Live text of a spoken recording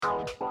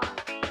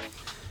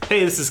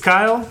Hey, this is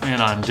Kyle.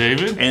 And I'm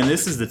David. And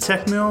this is the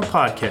Tech Mill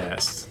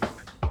Podcast.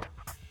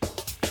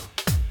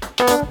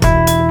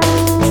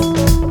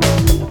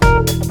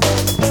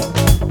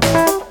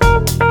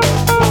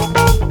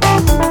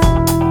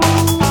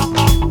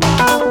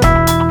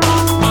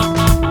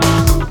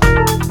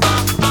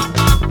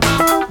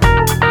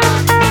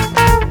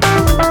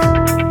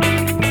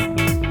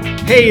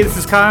 Hey, this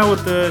is Kyle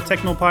with the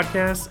Tech Mill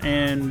Podcast,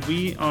 and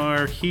we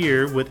are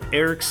here with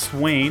Eric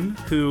Swain,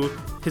 who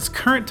his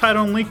current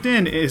title on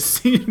LinkedIn is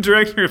Senior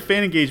Director of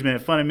Fan Engagement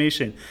at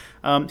Funimation.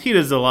 He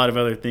does a lot of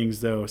other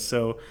things, though,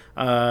 so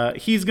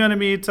he's going to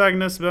be talking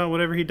to us about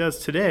whatever he does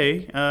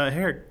today.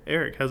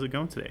 Eric, how's it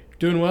going today?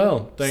 Doing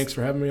well. Thanks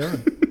for having me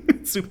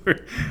on.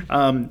 Super.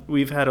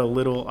 We've had a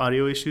little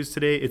audio issues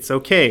today. It's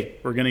okay.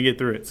 We're going to get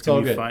through it. It's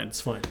going to be fine. It's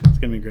fine. It's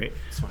going to be great.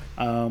 It's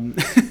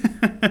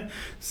fine.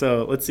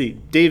 So let's see.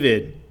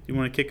 David, you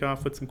want to kick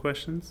off with some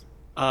questions?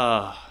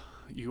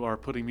 You are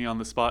putting me on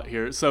the spot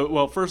here. So,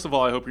 well, first of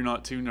all, I hope you're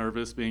not too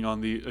nervous being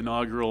on the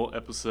inaugural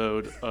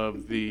episode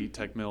of the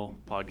Tech Mill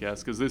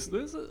Podcast, because this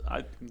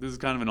is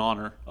kind of an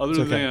honor.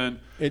 Other than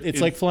it's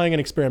like flying an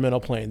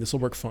experimental plane. This will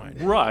work fine.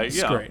 Right? It's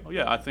yeah, great.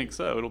 Yeah, I think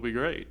so. It'll be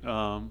great.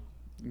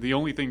 The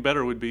only thing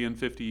better would be in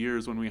 50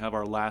 years when we have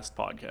our last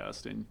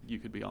podcast, and you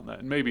could be on that,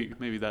 and maybe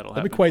that'll happen.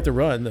 That'd be quite the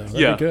run, though.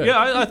 That'd be good.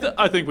 Yeah.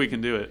 I think we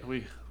can do it.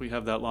 We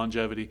have that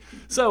longevity.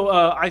 So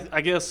I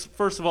guess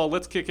first of all,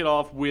 let's kick it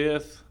off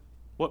with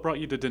what brought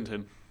you to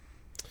Denton.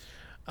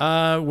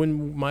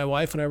 When my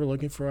wife and I were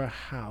looking for a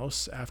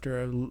house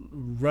after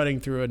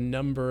running through a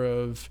number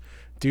of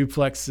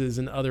duplexes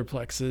and other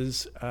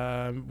plexes,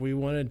 we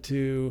wanted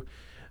to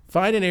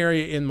find an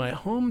area in my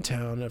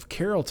hometown of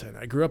Carrollton.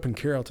 I grew up in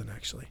Carrollton,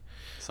 actually.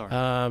 Sorry.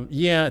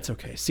 Yeah, it's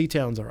okay.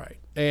 Seatown's all right.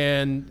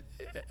 And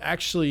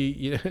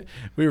actually,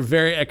 we were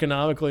very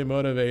economically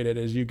motivated.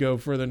 As you go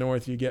further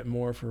north, you get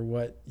more for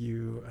what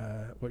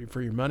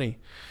for your money.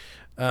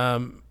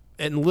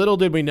 And little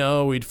did we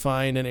know we'd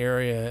find an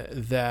area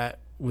that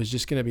was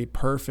just going to be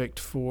perfect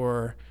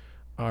for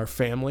our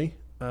family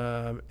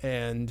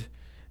and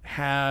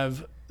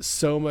have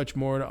so much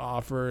more to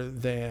offer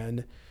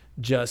than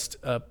just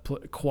a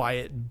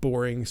quiet,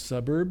 boring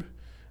suburb.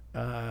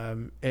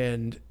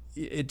 And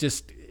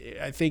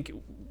I think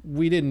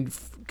we didn't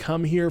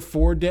come here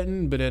for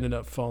Denton, but ended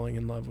up falling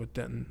in love with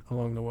Denton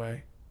along the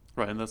way.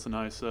 Right, and that's a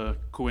nice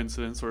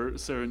coincidence or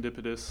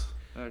serendipitous.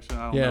 Actually,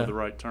 I don't know the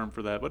right term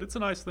for that, but it's a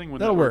nice thing when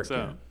that works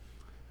out. Yeah.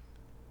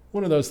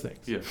 One of those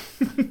things. Yeah.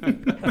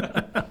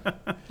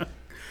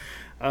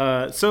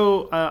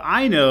 So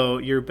I know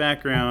your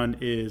background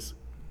is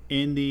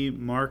in the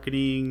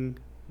marketing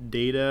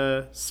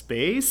data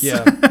space.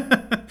 Yeah.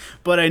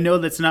 But I know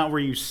that's not where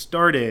you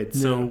started.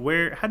 So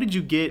No. how did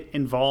you get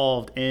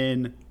involved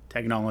in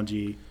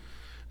technology?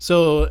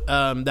 So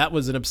that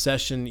was an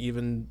obsession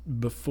even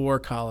before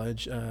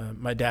college.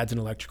 My dad's an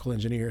electrical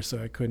engineer,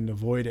 so I couldn't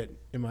avoid it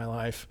in my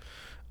life.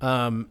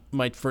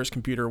 My first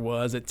computer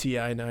was a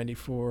TI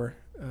 94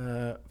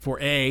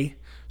 4A,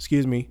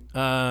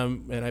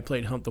 and I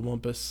played Hump the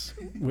Wumpus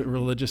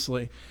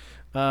religiously.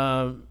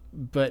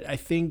 But I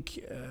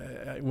think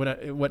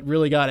what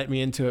really got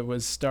me into it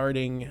was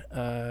starting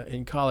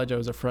in college. I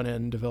was a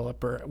front-end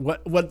developer.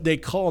 What they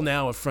call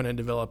now a front-end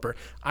developer.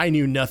 I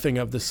knew nothing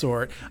of the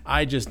sort.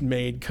 I just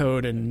made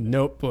code in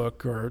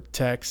Notebook or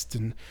text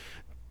and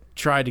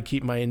tried to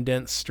keep my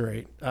indents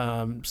straight.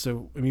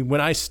 So, I mean, when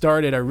I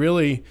started, I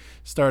really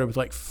started with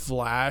like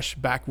Flash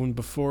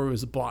before it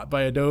was bought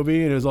by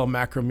Adobe and it was all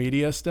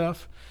Macromedia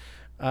stuff.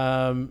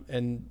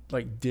 And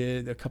like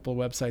did a couple of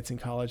websites in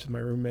college with my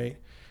roommate.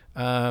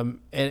 And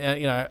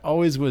I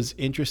always was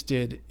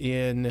interested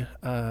in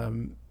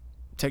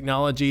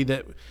technology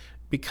that,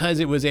 because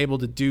it was able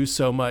to do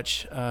so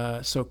much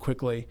so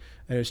quickly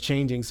and it was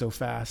changing so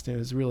fast, and it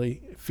was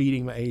really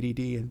feeding my ADD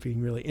and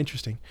being really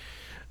interesting.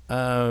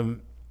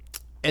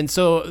 And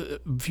so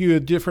a few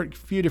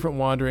different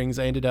wanderings,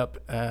 I ended up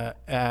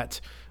at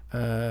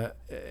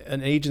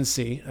an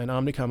agency, an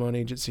Omnicom-owned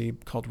agency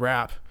called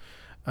Wrap.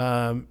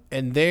 And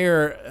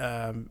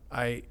there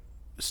I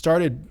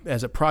started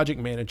as a project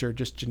manager,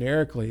 just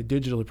generically,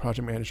 digitally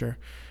project manager.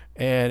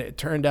 And it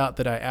turned out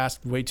that I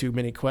asked way too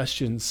many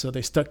questions, so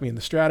they stuck me in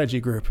the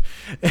strategy group.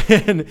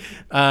 And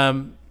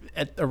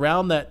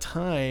around that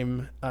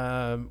time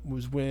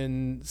was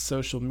when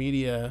social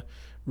media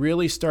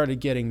really started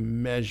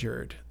getting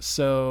measured.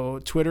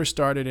 So Twitter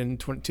started in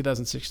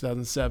 2006,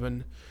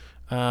 2007.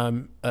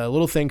 A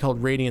little thing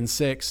called Radian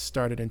 6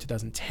 started in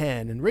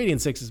 2010. And Radian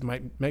 6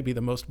 might be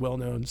the most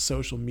well-known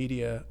social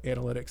media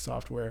analytics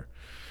software.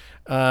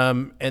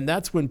 And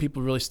that's when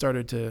people really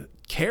started to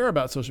care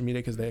about social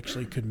media because they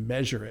actually could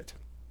measure it.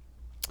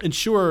 And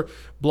sure,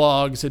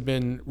 blogs had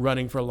been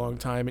running for a long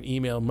time and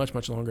email much,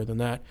 much longer than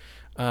that.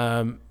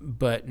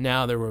 But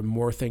now there were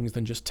more things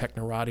than just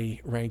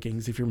Technorati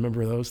rankings, if you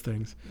remember those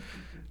things.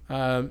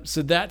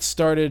 So that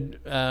started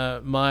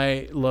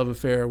my love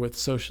affair with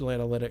social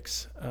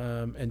analytics.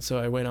 And so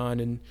I went on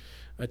and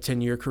a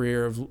 10-year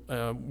career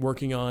of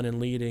working on and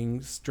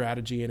leading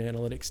strategy and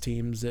analytics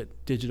teams at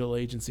digital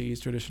agencies,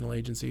 traditional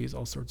agencies,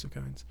 all sorts of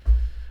kinds.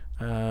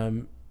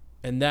 And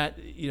that,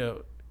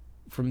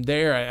 from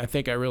there, I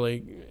think I really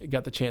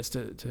got the chance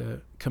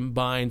to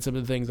combine some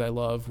of the things I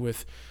love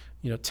with,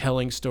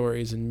 telling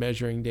stories and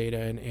measuring data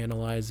and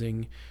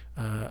analyzing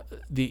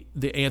the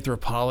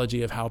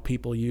anthropology of how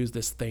people use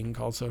this thing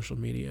called social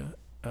media.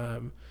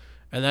 And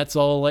that's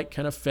all like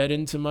kind of fed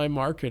into my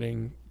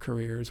marketing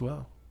career as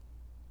well.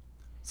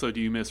 So do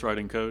you miss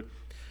writing code?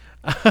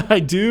 I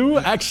do,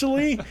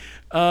 actually,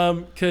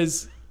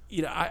 because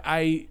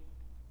I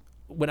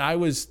when I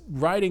was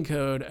writing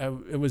code,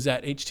 it was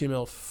at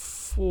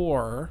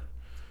HTML4,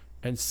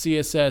 and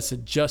CSS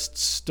had just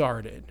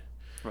started.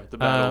 Right, the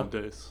bad old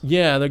days.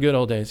 Yeah, the good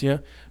old days. Yeah,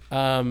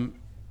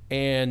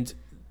 and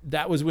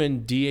that was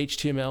when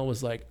DHTML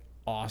was like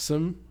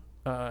awesome,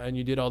 and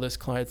you did all this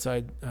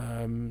client-side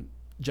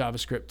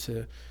JavaScript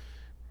to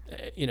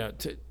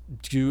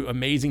do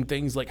amazing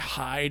things like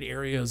hide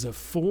areas of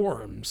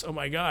forms. Oh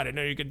my God, I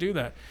know you could do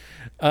that.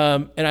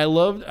 And I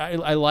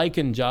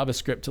liken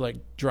JavaScript to like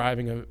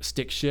driving a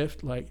stick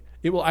shift. Like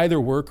it will either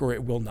work or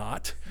it will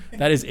not.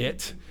 That is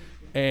it.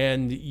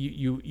 And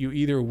you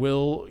either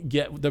will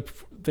get the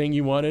thing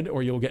you wanted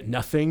or you'll get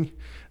nothing.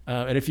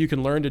 And if you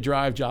can learn to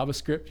drive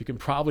JavaScript, you can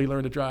probably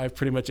learn to drive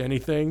pretty much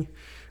anything.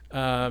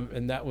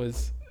 And that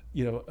was,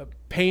 a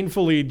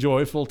painfully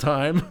joyful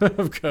time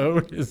of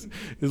code is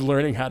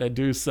learning how to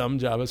do some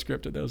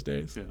JavaScript in those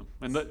days. Yeah,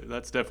 and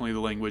that's definitely the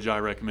language I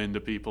recommend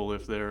to people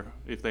if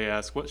they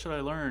ask, what should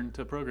I learn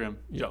to program?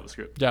 Yeah.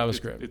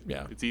 JavaScript.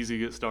 Yeah. It's easy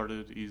to get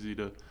started, easy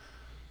to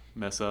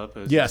mess up,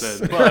 as yes.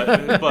 you said,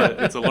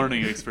 but it's a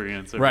learning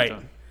experience every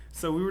time.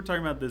 So we were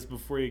talking about this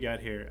before you got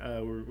here.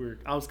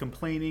 I was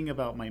complaining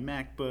about my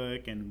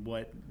MacBook and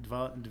what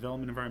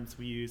development environments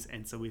we use,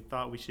 and so we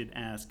thought we should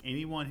ask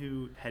anyone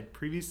who had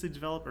previously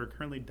developed or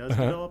currently does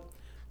develop,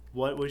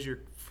 what was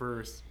your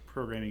first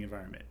programming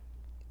environment?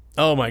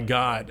 Oh my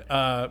God,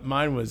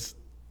 mine was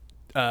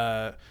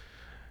Dreamweaver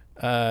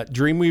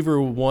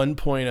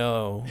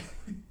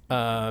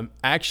 1.0.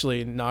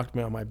 Actually knocked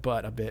me on my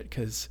butt a bit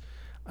because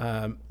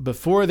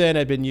before then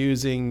I'd been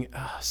using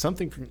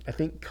something from, I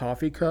think,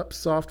 Coffee Cup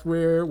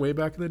software way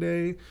back in the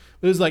day. It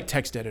was like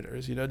text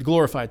editors,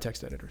 glorified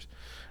text editors.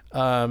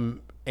 And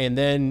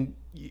then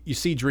you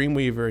see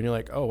Dreamweaver and you're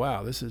like, oh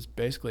wow, this is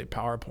basically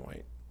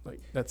PowerPoint.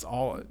 Like that's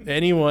all.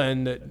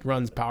 Anyone that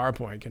runs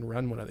PowerPoint can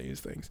run one of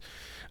these things.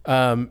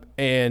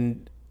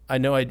 And I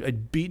know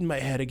I'd beaten my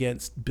head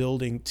against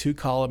building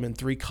 2-column and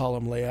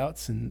 3-column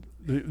layouts in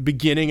the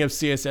beginning of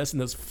CSS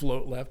and those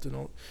float left and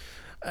all.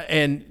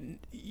 And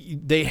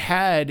they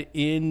had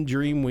in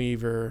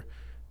Dreamweaver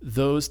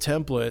those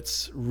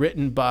templates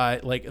written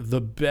by like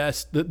the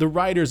best, the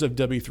writers of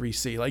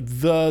W3C, like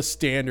the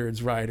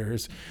standards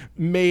writers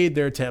made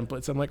their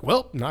templates. I'm like,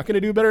 well, not going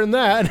to do better than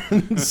that.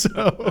 And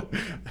so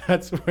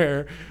that's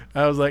where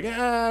I was like,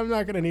 I'm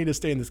not going to need to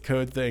stay in this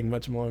code thing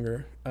much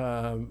longer.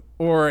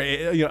 Or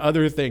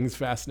other things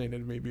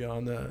fascinated me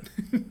beyond that.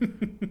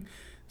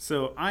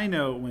 So I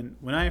know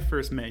when I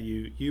first met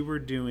you, you were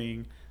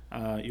doing...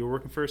 you were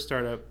working for a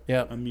startup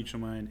on Mutual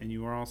Mind, and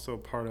you were also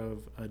part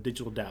of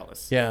Digital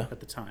Dallas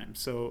at the time.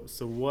 So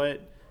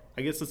what,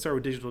 I guess let's start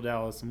with Digital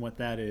Dallas and what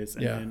that is,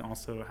 and then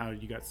also how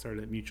you got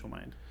started at Mutual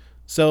Mind.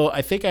 So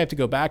I think I have to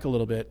go back a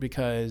little bit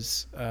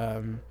because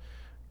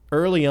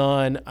early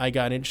on I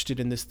got interested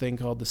in this thing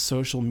called the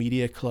Social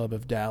Media Club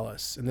of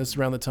Dallas. And this is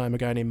around the time a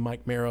guy named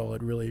Mike Merrill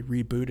had really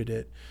rebooted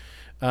it.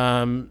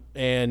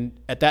 And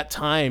at that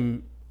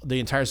time, the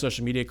entire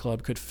Social Media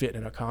Club could fit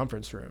in a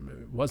conference room.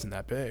 It wasn't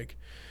that big.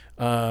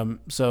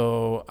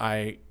 So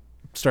I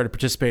started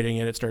participating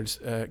in it,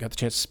 got the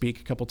chance to speak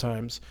a couple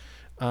times.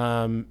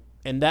 And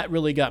that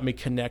really got me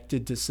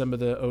connected to some of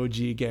the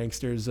OG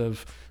gangsters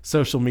of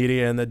social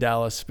media in the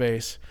Dallas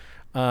space.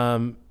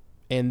 And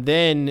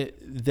then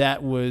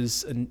that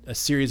was a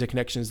series of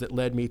connections that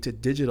led me to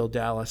Digital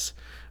Dallas.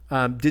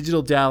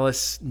 Digital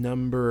Dallas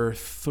number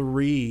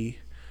 3,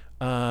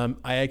 I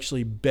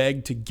actually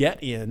begged to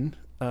get in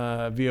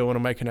via one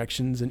of my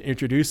connections and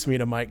introduced me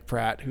to Mike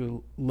Pratt,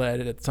 who led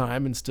it at the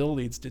time and still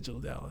leads Digital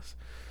Dallas.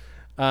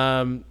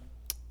 And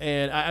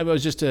I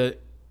was just a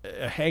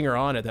hanger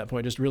on at that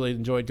point, just really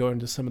enjoyed going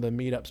to some of the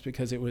meetups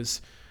because it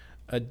was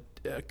a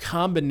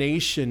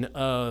combination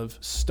of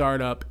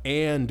startup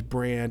and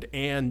brand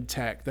and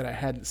tech that I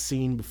hadn't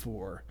seen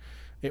before.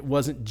 It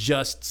wasn't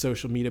just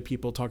social media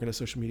people talking to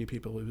social media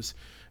people. It was,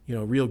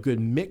 a real good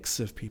mix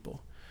of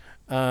people.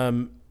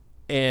 And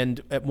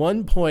at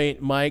one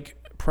point, Mike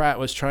Pratt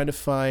was trying to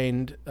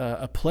find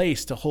a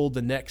place to hold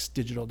the next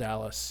Digital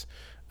Dallas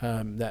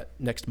that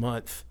next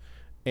month,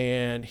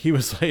 and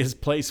his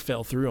place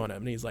fell through on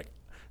him, and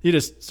he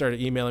just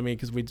started emailing me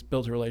because we'd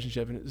built a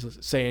relationship and it was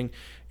saying,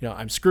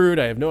 I'm screwed,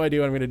 I have no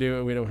idea what I'm going to do,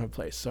 and we don't have a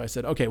place. So I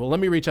said, okay, well,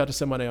 let me reach out to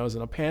someone I was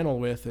in a panel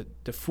with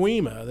at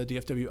DFWIMA, the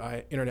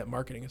DFWI Internet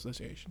Marketing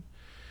Association.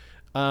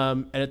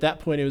 And at that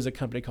point, it was a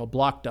company called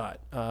BlockDot.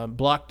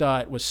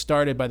 BlockDot was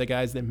started by the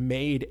guys that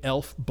made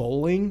Elf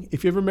Bowling.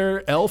 If you ever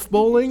remember Elf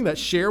Bowling, that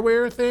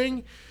shareware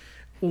thing,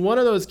 one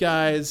of those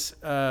guys,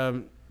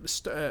 a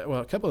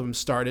couple of them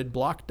started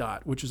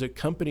BlockDot, which was a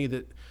company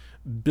that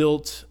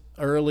built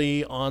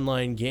early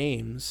online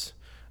games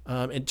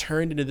and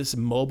turned into this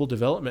mobile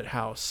development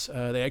house.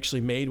 They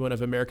actually made one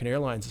of American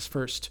Airlines'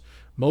 first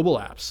mobile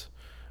apps.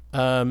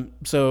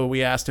 So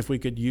we asked if we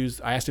could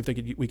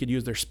we could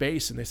use their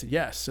space, and they said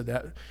yes. So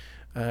that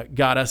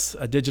got us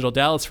a Digital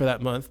Dallas for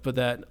that month, but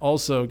that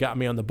also got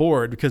me on the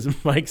board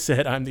because Mike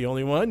said, I'm the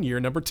only one,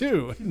 you're number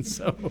 2. And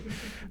so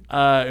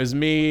it was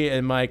me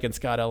and Mike and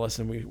Scott Ellis,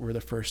 and we were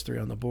the first 3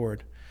 on the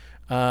board.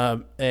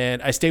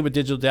 And I stayed with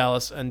Digital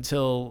Dallas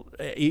until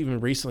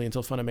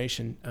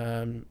Funimation,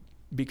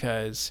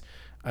 because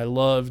I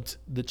loved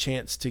the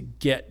chance to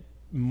get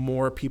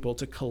more people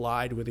to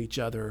collide with each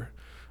other.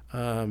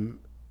 And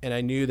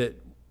I knew that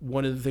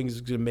one of the things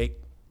that was going to make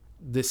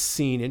this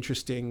scene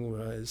interesting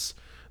was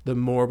the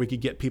more we could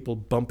get people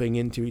bumping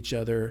into each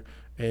other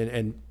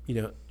and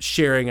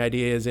sharing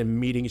ideas and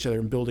meeting each other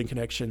and building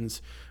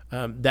connections,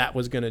 that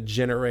was going to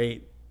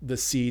generate the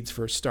seeds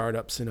for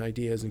startups and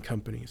ideas and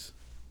companies.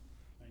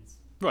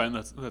 Right, and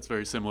that's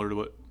very similar to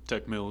what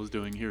TechMill is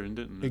doing here in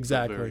Denton. It's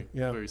exactly.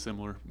 a very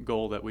similar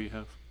goal that we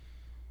have.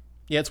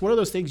 Yeah, it's one of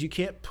those things you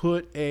can't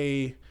put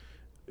a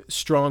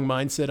strong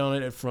mindset on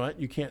it at front.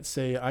 You can't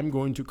say, I'm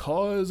going to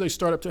cause a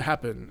startup to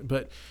happen.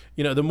 But,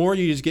 the more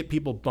you just get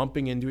people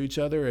bumping into each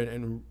other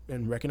and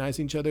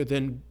recognizing each other,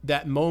 then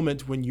that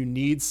moment when you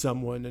need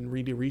someone and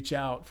really reach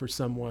out for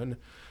someone,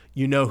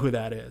 you know who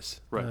that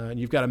is. Right. And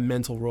you've got a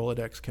mental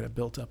Rolodex kind of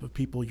built up of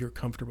people you're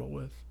comfortable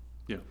with.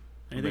 Yeah.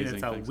 I think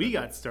that's how we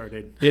got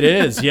started. It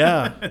is,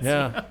 yeah.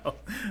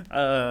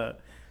 Yeah.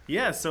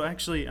 Yeah, so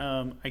actually,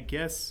 I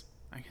guess,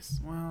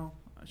 well,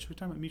 should we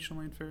talk about Mutual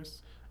Mind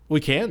first? We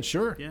can,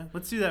 sure. Yeah,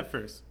 let's do that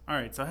first. All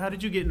right, so how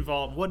did you get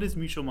involved? What is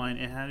Mutual Mind,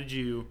 and how did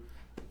you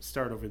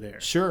start over there?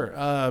 Sure.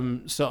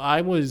 So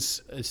I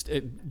was,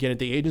 again, at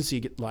the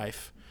agency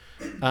life,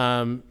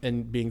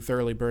 and being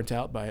thoroughly burnt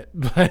out by it.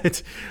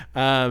 But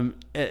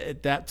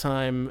at that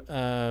time,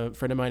 a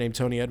friend of mine named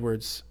Tony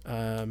Edwards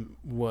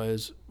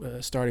was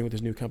starting with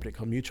his new company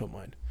called Mutual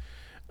Mind.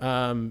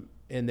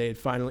 And they'd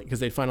finally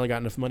got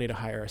enough money to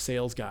hire a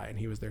sales guy, and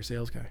he was their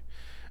sales guy.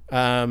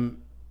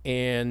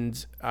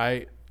 And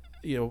I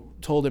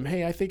told him,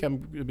 hey, I think I'm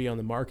going to be on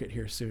the market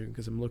here soon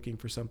because I'm looking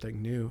for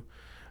something new.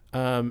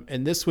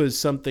 And this was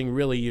something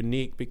really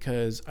unique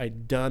because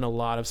I'd done a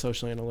lot of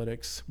social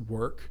analytics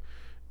work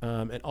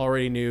and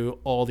already knew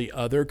all the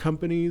other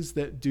companies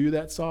that do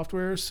that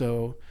software.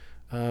 So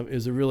it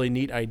was a really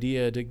neat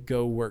idea to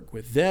go work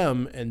with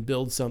them and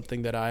build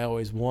something that I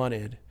always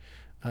wanted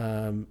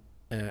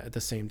at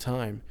the same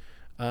time.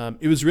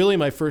 It was really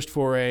my first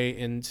foray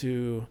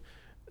into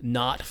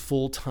not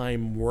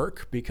full-time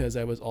work because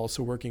I was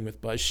also working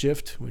with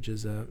BuzzShift, which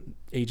is a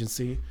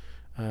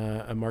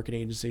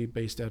marketing agency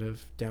based out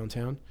of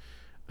downtown.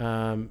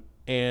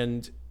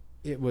 And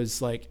it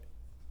was like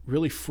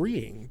really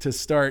freeing to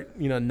start,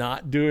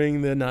 not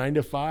doing the 9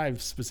 to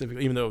 5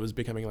 specifically, even though it was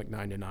becoming like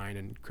 9 to 9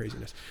 and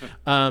craziness.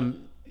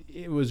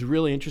 It was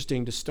really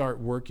interesting to start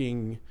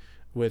working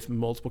with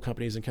multiple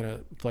companies and kind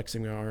of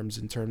flexing my arms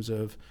in terms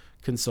of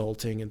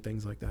consulting and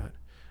things like that.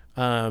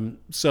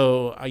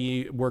 So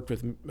I worked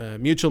with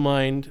Mutual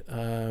Mind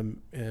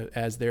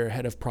as their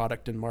head of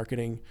product and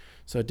marketing.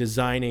 So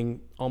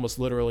designing almost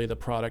literally the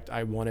product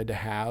I wanted to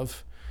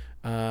have.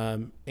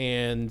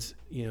 And,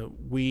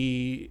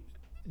 we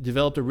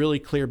developed a really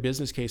clear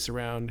business case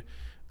around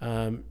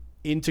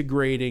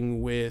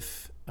integrating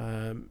with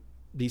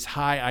these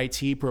high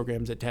IT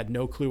programs that had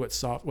no clue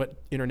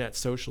what internet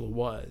social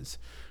was.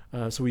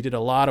 So we did a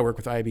lot of work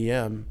with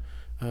IBM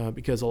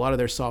because a lot of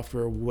their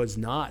software was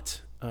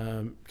not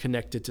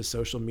connected to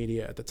social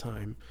media at the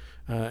time.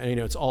 And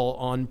it's all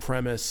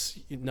on-premise,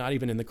 not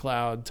even in the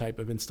cloud type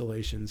of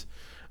installations.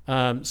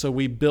 So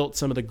we built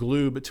some of the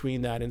glue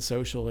between that and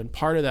social. And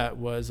part of that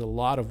was a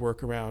lot of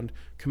work around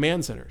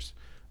command centers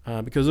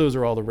because those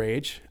are all the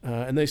rage.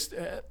 And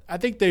I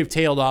think they've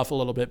tailed off a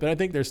little bit, but I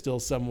think they're still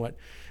somewhat.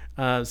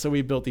 So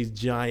we built these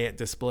giant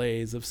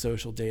displays of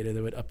social data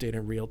that would update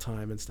in real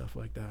time and stuff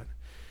like that.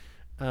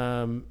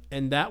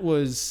 And that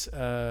was,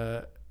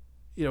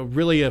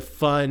 really a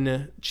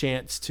fun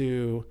chance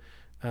to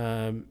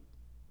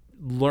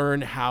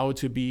learn how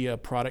to be a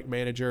product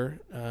manager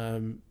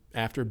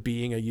after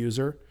being a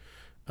user,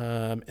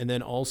 and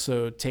then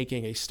also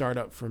taking a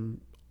startup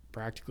from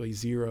practically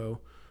zero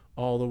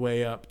all the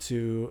way up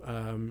to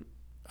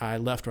I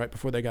left right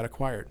before they got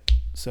acquired.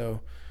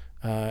 So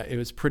it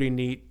was pretty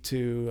neat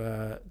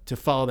to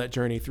follow that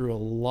journey through a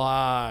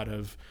lot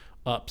of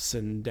ups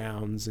and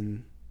downs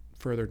and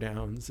further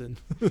downs and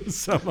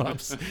some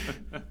ups.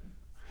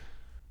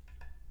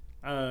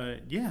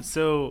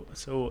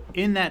 So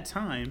in that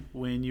time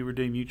when you were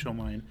doing Mutual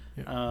Mind,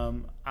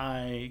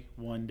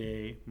 one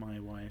day my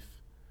wife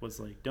was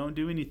like, don't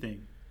do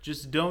anything.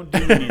 Just don't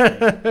do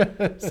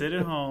anything. Sit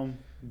at home,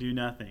 do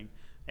nothing.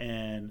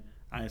 And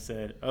I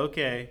said,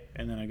 okay.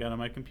 And then I got on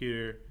my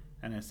computer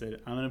and I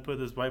said, I'm going to put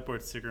this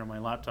whiteboard sticker on my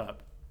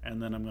laptop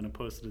and then I'm going to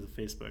post it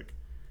to Facebook.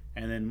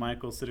 And then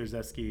Michael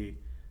Sidorzeski,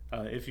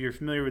 if you're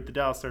familiar with the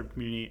Dallas startup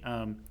community,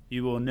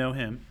 you will know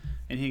him.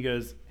 And he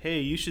goes, hey,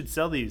 you should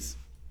sell these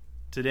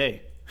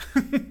today.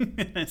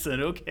 And I said,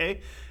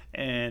 okay.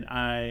 And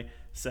I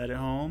sat at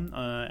home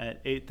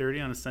at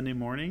 8:30 on a Sunday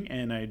morning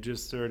and I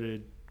just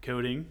started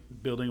coding,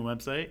 building a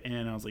website.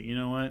 And I was like, you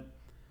know what?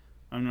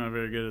 I'm not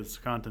very good at this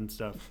content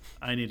stuff.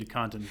 I need a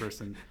content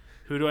person.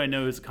 Who do I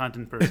know who's a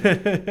content person?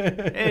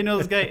 Hey, I know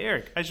this guy,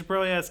 Eric. I should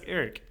probably ask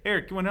Eric.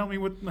 Eric, you want to help me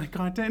with my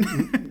content?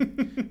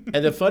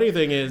 And the funny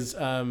thing is,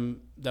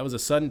 that was a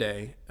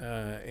Sunday,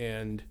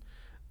 and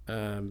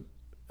my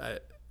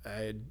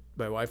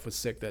wife was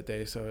sick that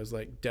day, so I was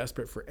like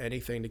desperate for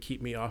anything to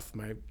keep me off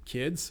my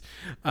kids.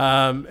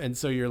 And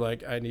so you're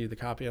like, I need the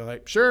copy. And I'm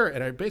like, sure.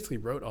 And I basically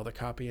wrote all the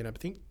copy in I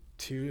think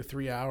 2 to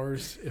 3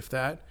 hours, if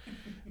that.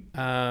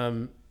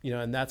 And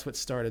that's what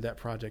started that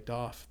project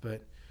off.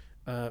 But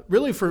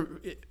really,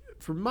 for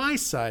my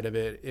side of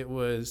it, it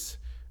was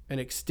an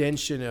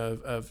extension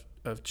of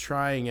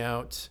trying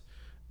out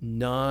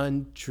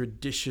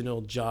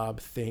non-traditional job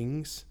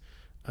things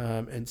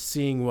and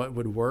seeing what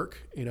would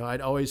work. I'd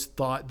always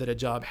thought that a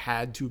job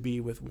had to be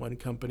with one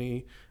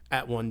company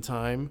at one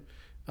time,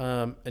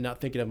 and not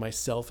thinking of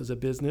myself as a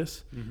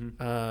business.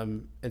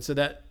 And so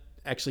that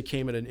actually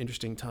came at an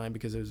interesting time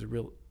because it was a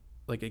real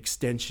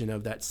extension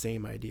of that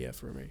same idea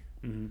for me.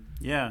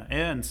 Yeah,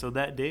 and so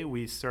that day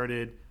we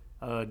started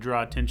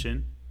Draw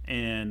Attention,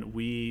 and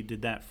we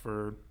did that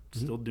for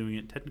still doing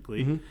it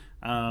technically,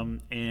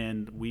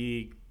 and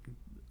we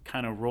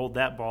kind of rolled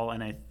that ball.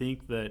 And I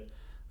think that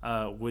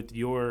with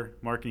your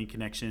marketing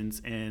connections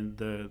and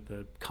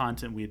the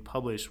content we had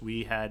published,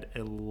 we had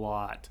a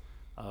lot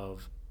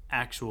of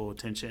actual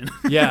attention.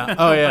 Yeah.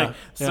 Oh yeah.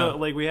 So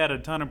we had a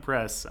ton of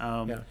press.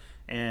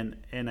 And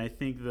I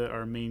think that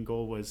our main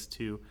goal was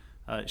to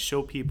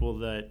show people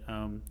that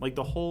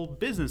the whole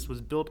business was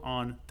built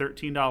on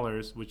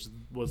 $13, which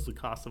was the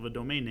cost of a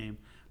domain name.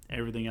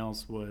 Everything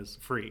else was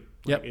free.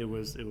 It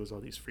was all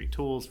these free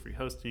tools, free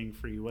hosting,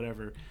 free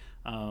whatever.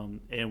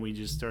 And we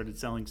just started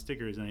selling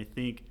stickers. And I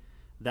think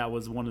that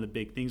was one of the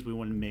big things we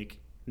wanted to make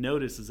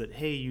notice is that,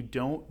 hey, you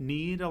don't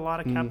need a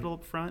lot of capital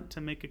up front to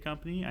make a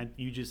company.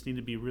 You just need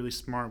to be really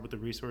smart with the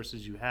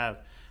resources you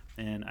have.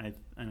 And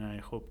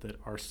I hope that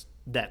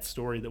that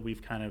story that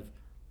we've kind of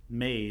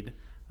made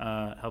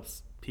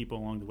helps people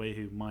along the way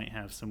who might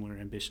have similar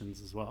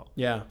ambitions as well.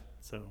 Yeah.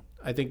 So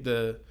I think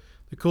the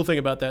cool thing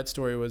about that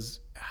story was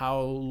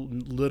how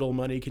little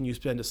money can you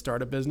spend to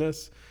start a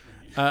business.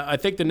 I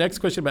think the next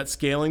question about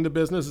scaling the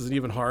business is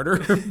even harder.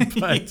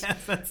 But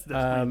yes, that's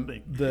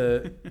definitely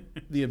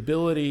the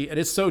ability, and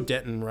it's so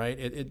Denton, right?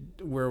 It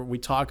where we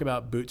talk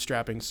about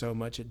bootstrapping so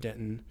much at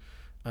Denton,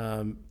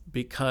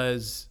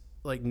 because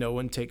no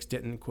one takes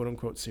Denton quote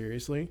unquote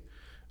seriously.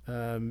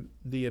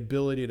 The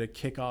ability to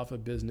kick off a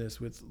business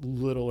with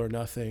little or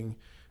nothing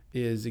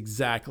is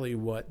exactly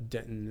what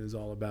Denton is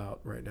all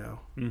about right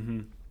now.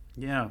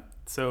 Yeah.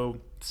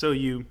 So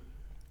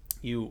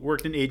you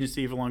worked in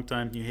agency for a long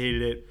time. You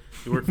hated it.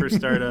 You worked for a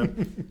startup.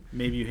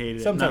 Maybe you hated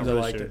it. Sometimes Not I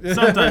really liked sure. it.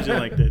 Sometimes you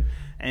liked it.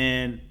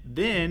 And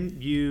then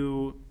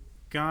you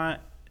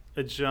got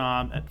a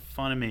job at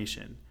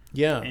Funimation.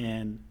 Yeah.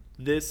 And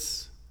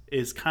this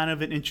is kind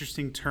of an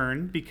interesting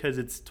turn because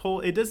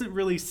it doesn't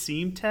really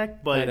seem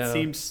tech, but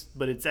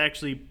it's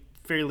actually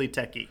fairly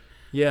techy.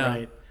 Yeah.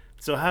 Right.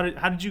 So how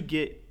did you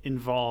get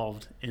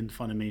involved in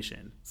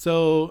Funimation?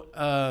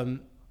 So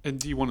and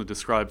do you want to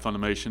describe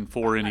Funimation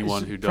for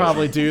anyone who doesn't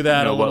probably do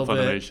that know a little what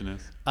bit? Funimation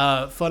is?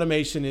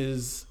 Funimation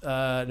is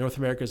North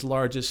America's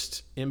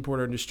largest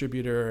importer and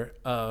distributor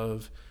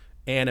of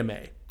anime.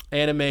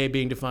 Anime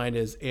being defined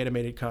as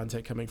animated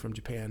content coming from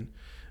Japan.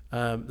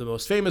 The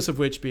most famous of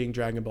which being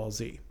Dragon Ball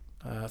Z.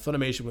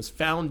 Funimation was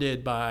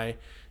founded by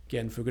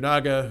Gen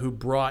Fukunaga, who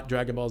brought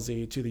Dragon Ball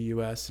Z to the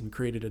U.S. and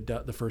created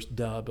the first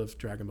dub of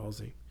Dragon Ball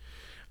Z.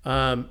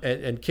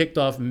 And kicked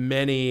off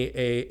many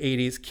a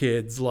 80s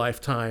kid's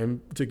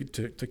lifetime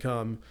to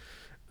come.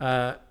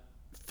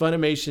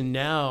 Funimation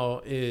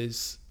now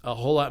is a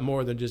whole lot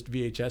more than just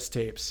VHS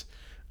tapes.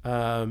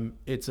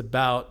 It's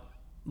about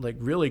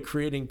really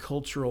creating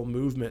cultural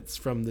movements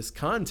from this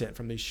content,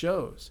 from these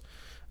shows.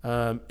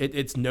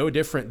 It's no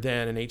different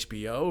than an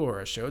HBO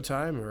or a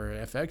Showtime or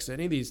FX,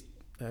 any of these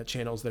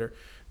channels that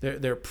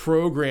they're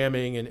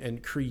programming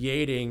and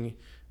creating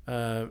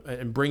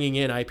and bringing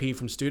in IP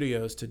from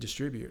studios to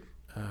distribute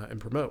and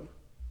promote.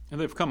 And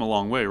they've come a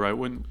long way, right?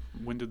 When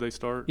did they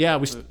start? Yeah,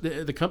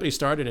 the company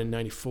started in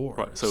 '94.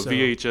 Right. So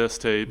VHS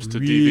tapes to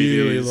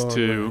really DVDs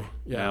to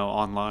yeah. now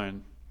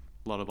online,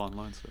 a lot of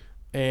online stuff.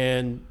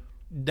 And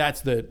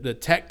that's the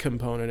tech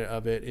component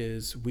of it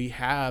is we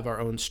have our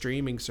own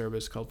streaming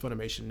service called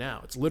Funimation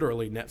Now. It's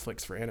literally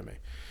Netflix for anime.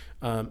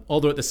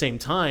 Although at the same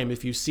time,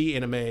 if you see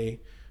anime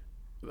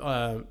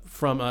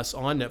from us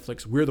on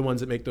Netflix, we're the ones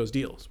that make those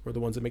deals. We're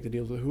the ones that make the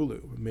deals with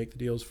Hulu. We make the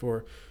deals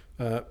for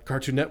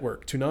Cartoon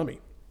Network, Toonami.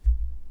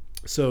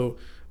 So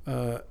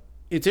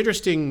it's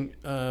interesting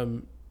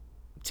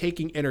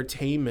taking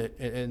entertainment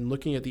and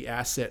looking at the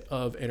asset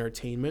of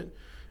entertainment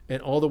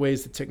and all the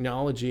ways that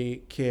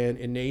technology can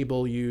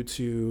enable you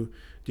to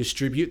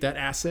distribute that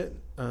asset,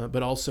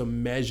 but also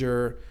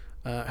measure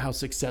how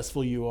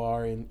successful you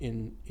are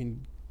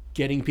in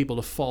getting people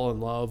to fall in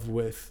love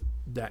with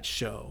that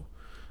show.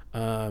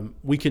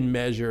 We can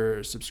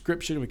measure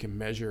subscription, we can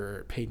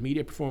measure paid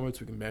media performance,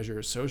 we can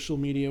measure social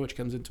media, which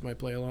comes into my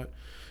play a lot.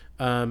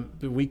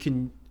 But we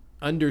can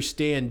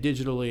understand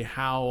digitally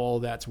how all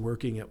that's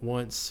working at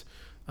once.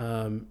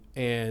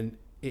 And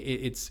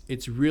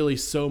it's really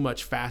so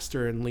much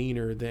faster and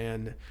leaner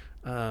than,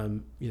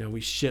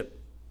 we ship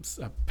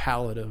a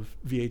pallet of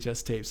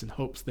VHS tapes in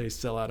hopes they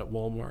sell out at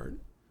Walmart.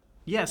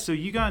 Yeah, so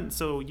you got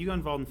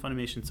involved in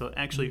Funimation. So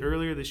actually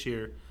earlier this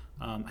year,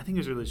 I think it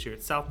was earlier this year,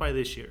 at South by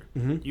this year,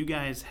 you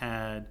guys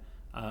had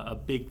a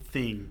big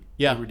thing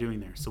you were doing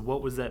there. So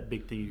what was that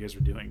big thing you guys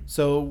were doing?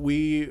 So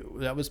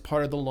that was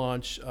part of the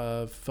launch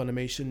of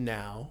Funimation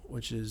Now,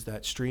 which is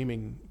that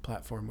streaming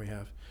platform we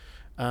have.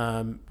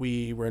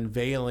 We were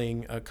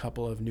unveiling a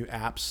couple of new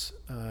apps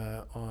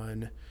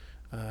on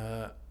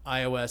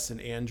iOS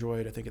and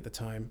Android, I think at the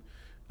time.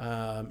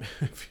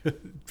 It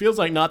feels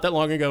like not that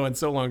long ago and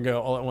so long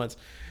ago all at once.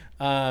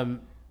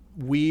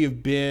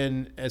 We've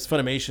been, as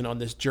Funimation, on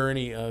this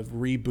journey of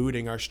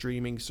rebooting our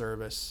streaming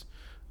service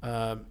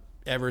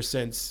ever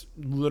since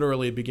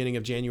literally beginning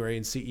of January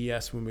in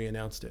CES when we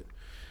announced it.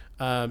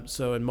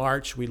 So in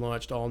March, we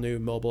launched all new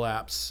mobile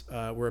apps.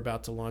 We're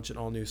about to launch an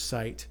all new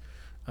site.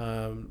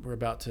 We're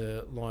about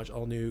to launch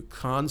all new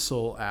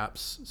console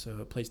apps,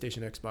 so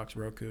PlayStation, Xbox,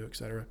 Roku,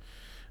 etc.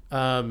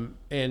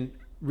 And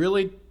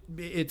really,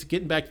 it's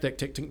getting back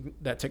to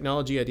that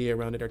technology idea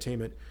around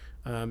entertainment,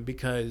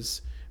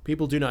 because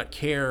people do not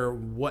care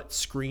what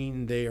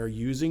screen they are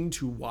using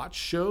to watch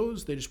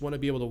shows. They just want to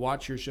be able to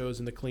watch your shows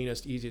in the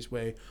cleanest, easiest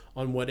way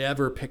on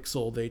whatever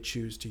pixel they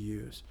choose to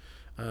use.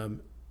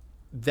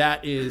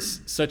 That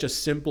is such a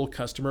simple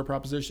customer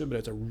proposition, but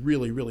it's a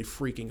really, really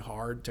freaking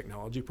hard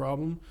technology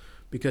problem,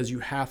 because you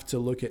have to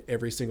look at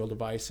every single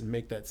device and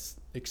make that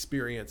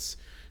experience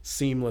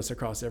seamless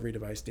across every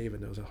device.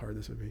 David knows how hard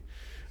this would be.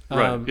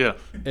 Right, yeah.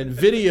 And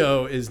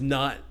video is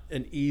not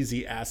an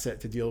easy asset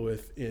to deal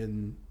with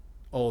in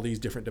all these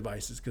different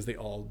devices, because they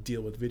all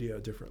deal with video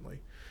differently,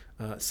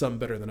 some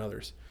better than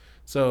others.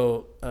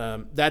 So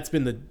that's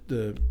been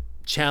the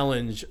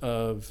challenge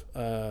of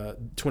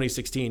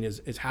 2016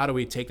 is how do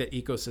we take that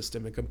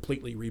ecosystem and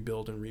completely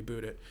rebuild and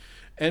reboot it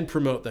and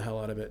promote the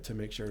hell out of it to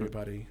make sure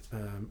everybody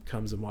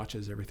comes and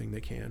watches everything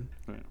they can.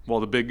 Right. Well,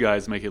 the big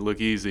guys make it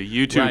look easy.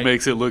 YouTube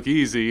makes it look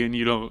easy, and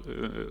you don't.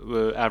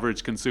 The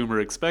average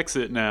consumer expects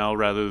it now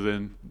rather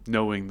than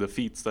knowing the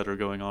feats that are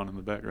going on in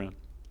the background.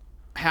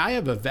 I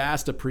have a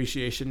vast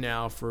appreciation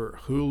now for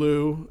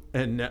Hulu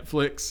and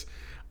Netflix,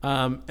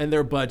 and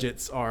their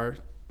budgets are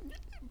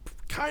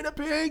kind of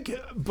big,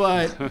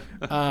 but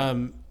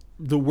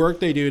the work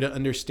they do to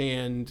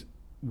understand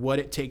what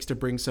it takes to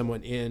bring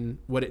someone in,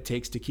 what it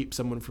takes to keep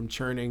someone from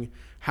churning,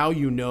 how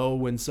you know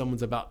when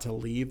someone's about to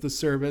leave the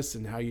service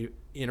and how you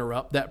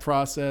interrupt that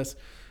process.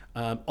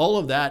 All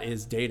of that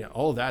is data.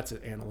 All of that's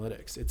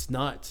analytics. It's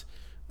not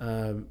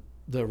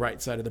the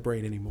right side of the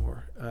brain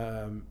anymore.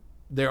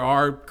 There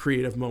are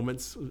creative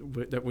moments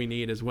that we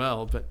need as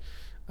well, but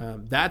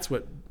that's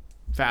what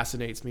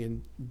fascinates me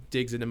and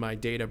digs into my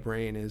data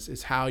brain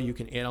is how you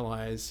can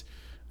analyze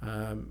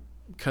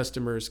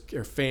customers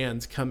or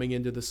fans coming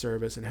into the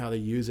service and how they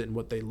use it and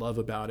what they love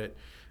about it,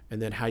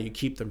 and then how you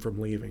keep them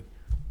from leaving.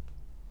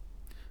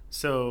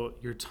 So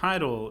your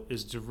title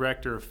is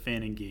Director of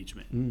Fan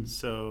Engagement.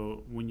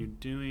 So when you're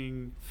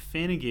doing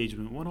fan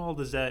engagement, what all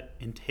does that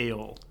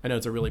entail? I know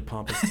it's a really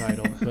pompous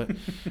title,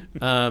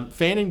 but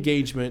fan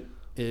engagement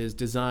is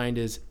designed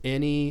as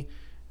any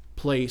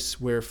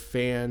place where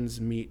fans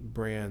meet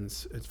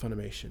brands at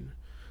Funimation.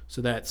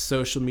 So that's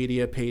social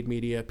media, paid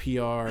media,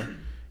 PR,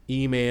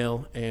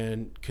 email,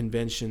 and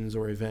conventions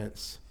or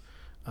events.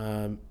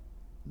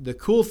 The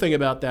cool thing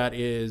about that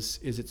is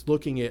it's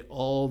looking at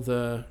all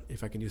the,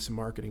 if I can use some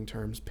marketing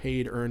terms,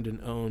 paid, earned, and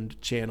owned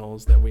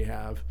channels that we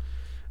have.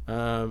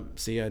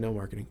 See, I know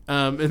marketing.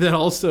 And then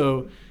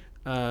also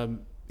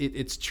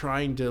it's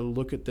trying to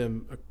look at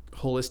them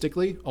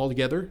holistically all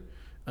together.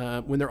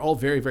 When they're all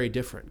very, very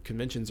different.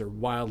 Conventions are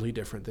wildly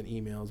different than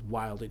emails,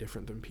 wildly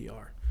different than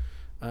PR.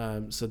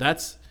 So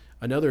that's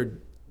another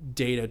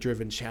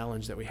data-driven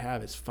challenge that we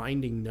have, is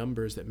finding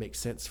numbers that make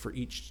sense for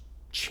each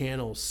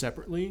channel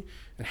separately,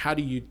 and how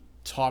do you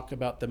talk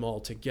about them all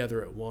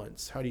together at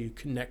once? How do you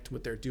connect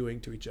what they're doing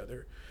to each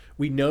other?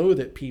 We know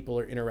that people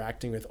are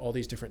interacting with all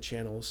these different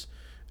channels,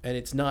 and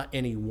it's not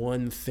any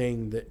one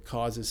thing that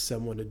causes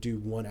someone to do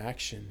one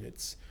action.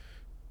 It's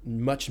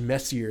much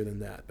messier than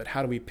that, but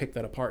how do we pick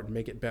that apart and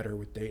make it better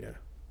with data?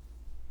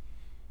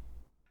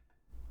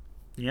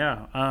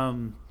 Yeah.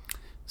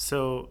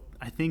 So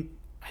I think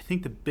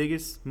the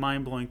biggest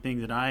mind-blowing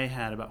thing that I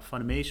had about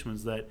Funimation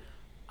was that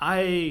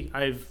I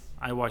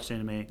watched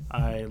anime.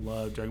 I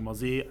love Dragon Ball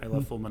Z. I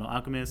love Full Metal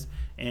Alchemist,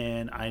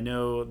 and I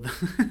know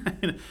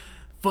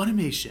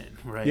Funimation,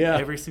 right? Yeah.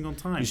 Every single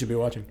time. You should be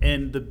watching.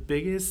 And the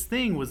biggest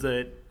thing was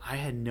that I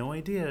had no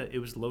idea it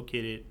was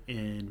located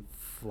in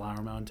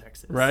Flower Mound,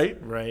 Texas. Right.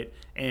 Right.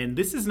 And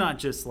this is not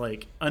just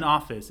like an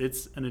office,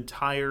 it's an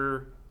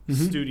entire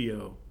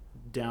studio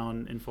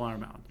down in Flower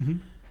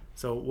Mound.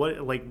 So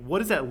what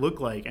does that look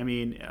like? I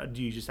mean,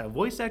 do you just have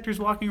voice actors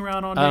walking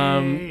around all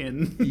day?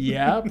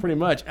 Yeah, pretty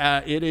much.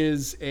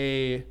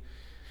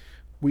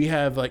 We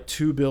have like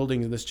 2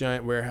 buildings in this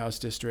giant warehouse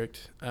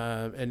district,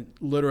 and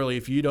literally,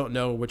 if you don't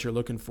know what you're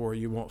looking for,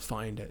 you won't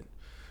find it.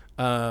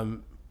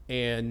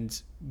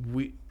 And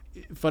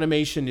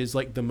Funimation is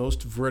like the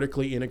most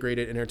vertically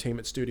integrated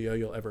entertainment studio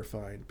you'll ever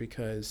find,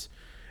 because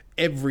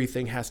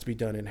everything has to be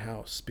done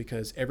in-house,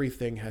 because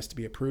everything has to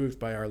be approved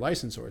by our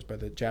licensors, by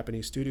the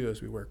Japanese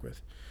studios we work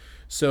with.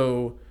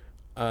 So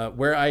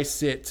where I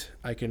sit,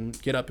 I can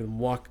get up and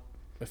walk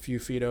a few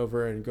feet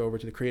over and go over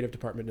to the creative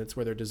department. That's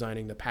where they're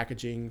designing the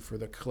packaging for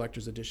the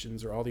collector's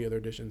editions or all the other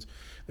editions.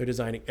 They're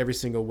designing every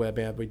single web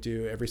ad we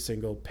do, every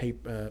single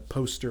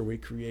poster we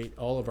create,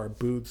 all of our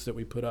booths that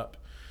we put up.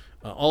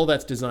 All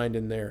that's designed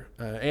in there,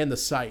 and the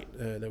site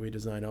that we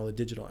design, all the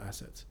digital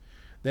assets.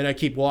 Then I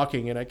keep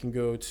walking and I can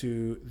go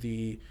to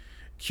the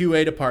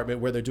QA department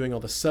where they're doing all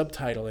the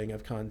subtitling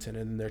of content,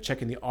 and they're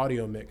checking the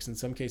audio mix, in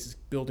some cases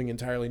building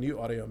entirely new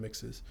audio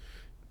mixes,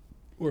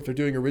 or if they're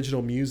doing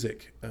original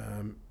music.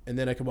 And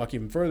then I can walk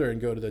even further and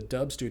go to the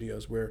dub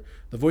studios where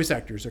the voice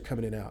actors are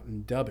coming in and out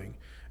and dubbing.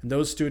 And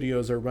those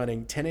studios are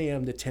running 10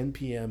 a.m. to 10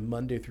 p.m.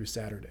 Monday through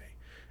Saturday.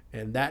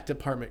 And that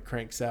department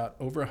cranks out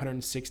over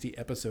 160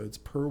 episodes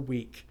per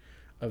week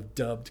of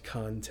dubbed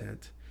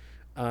content.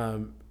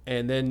 And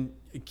then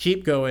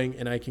keep going,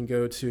 and I can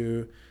go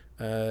to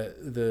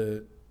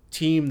the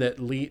team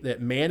that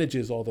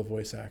manages all the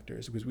voice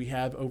actors, because we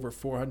have over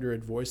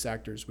 400 voice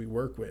actors we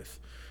work with.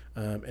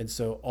 And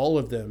so all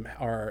of them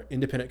are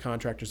independent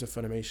contractors of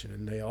Funimation,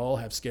 and they all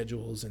have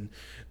schedules and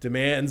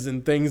demands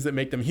and things that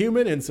make them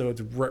human. And so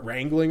it's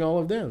wrangling all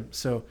of them.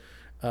 So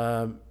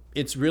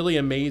it's really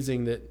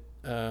amazing that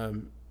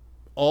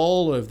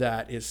all of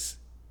that is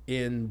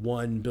in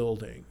one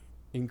building,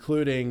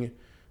 including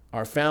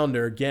our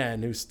founder,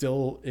 Gen, who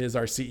still is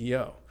our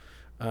CEO.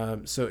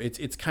 So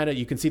it's kind of,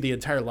 you can see the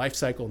entire life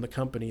cycle in the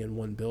company in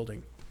one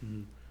building.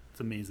 It's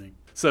amazing.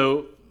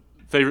 So,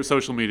 favorite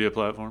social media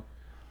platform?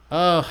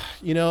 I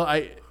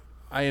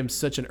am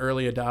such an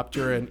early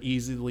adopter and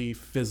easily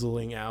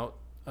fizzling out.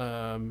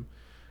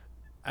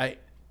 I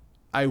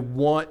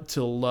want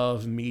to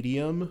love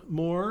Medium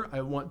more.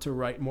 I want to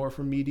write more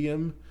for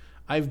Medium.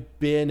 I've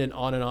been an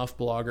on and off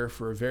blogger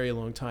for a very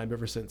long time,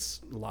 ever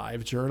since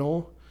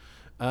LiveJournal.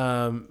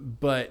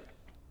 But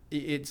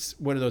it's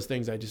one of those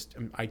things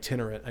I'm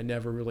itinerant. I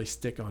never really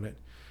stick on it.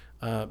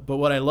 But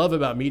what I love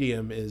about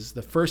Medium is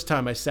the first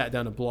time I sat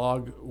down to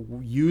blog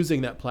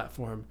using that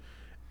platform,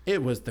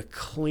 it was the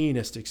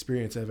cleanest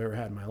experience I've ever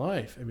had in my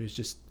life. I mean, it was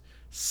just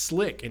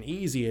slick and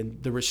easy,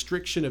 and the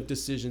restriction of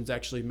decisions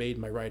actually made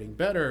my writing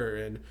better,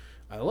 and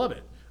I love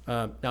it.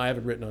 Now, I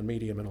haven't written on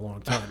Medium in a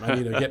long time. I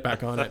need to get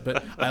back on it.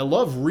 But I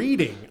love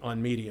reading on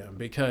Medium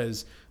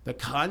because the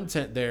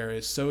content there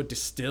is so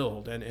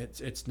distilled, and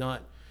it's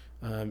not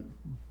a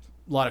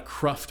lot of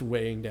cruft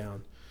weighing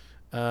down.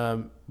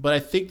 But I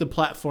think the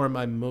platform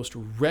I'm most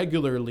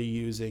regularly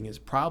using is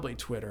probably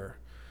Twitter.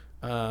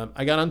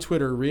 I got on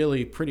Twitter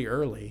really pretty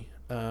early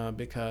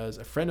because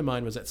a friend of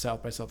mine was at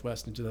South by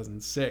Southwest in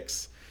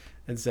 2006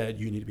 and said,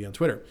 you need to be on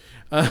Twitter.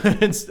 Or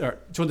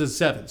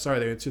 2007. Sorry,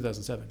 they were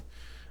 2007.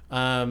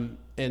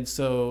 And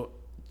so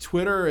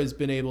Twitter has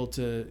been able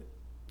to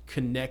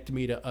connect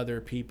me to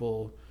other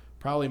people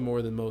probably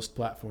more than most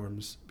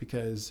platforms,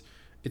 because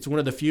it's one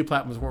of the few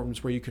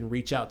platforms where you can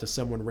reach out to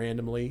someone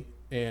randomly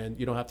and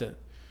you don't have to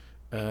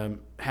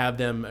have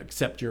them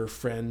accept your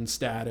friend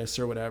status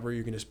or whatever.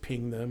 You can just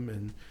ping them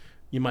and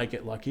you might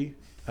get lucky.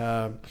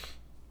 And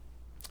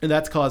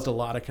that's caused a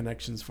lot of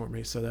connections for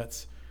me. So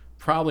that's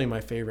probably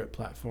my favorite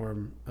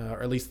platform,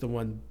 or at least the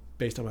one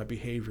based on my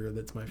behavior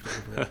that's my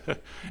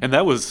favorite. And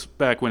that was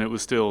back when it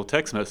was still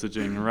text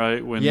messaging,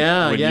 right? When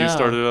you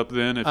started up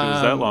then, if it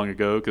was that long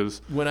ago.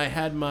 Cause when I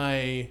had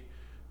my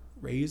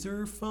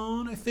Razr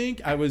phone, I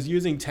think, I was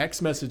using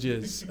text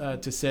messages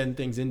to send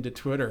things into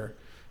Twitter.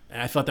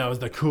 And I thought that was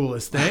the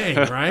coolest thing,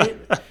 right?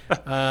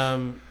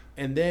 And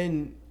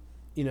then,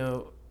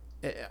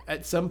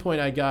 at some point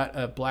I got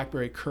a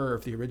BlackBerry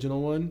Curve, the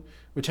original one,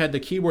 which had the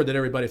keyboard that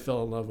everybody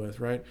fell in love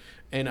with, right?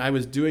 And I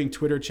was doing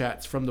Twitter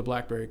chats from the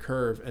BlackBerry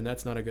Curve, and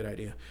that's not a good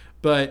idea.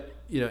 But,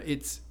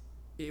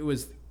 it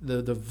was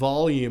the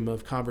volume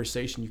of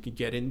conversation you could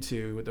get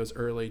into with those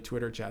early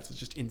Twitter chats was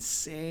just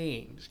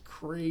insane, just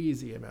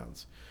crazy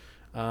amounts.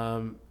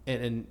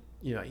 And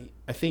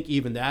I think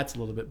even that's a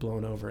little bit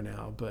blown over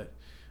now, but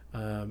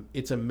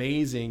it's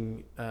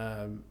amazing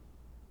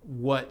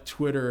what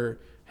Twitter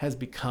has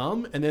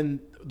become, and then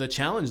the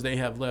challenge they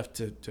have left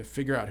to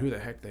figure out who the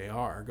heck they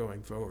are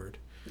going forward.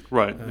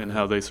 Right, and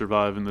how they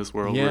survive in this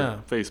world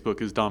where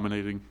Facebook is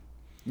dominating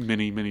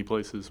many, many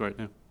places right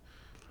now.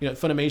 At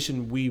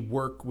Funimation, we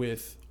work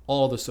with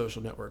all the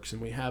social networks,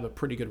 and we have a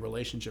pretty good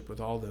relationship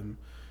with all of them.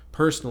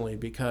 personally,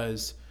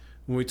 because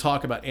when we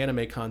talk about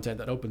anime content,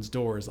 that opens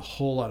doors a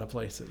whole lot of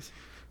places.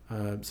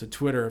 So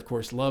Twitter, of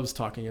course, loves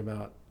talking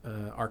about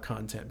our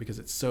content because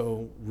it's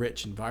so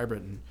rich and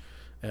vibrant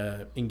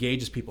and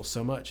engages people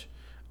so much.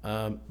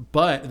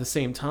 But at the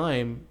same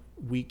time,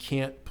 we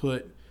can't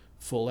put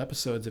full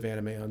episodes of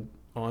anime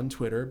on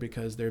Twitter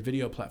because their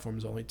video platform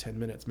is only 10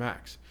 minutes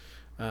max.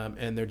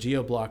 And their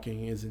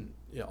geo-blocking isn't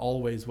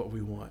always what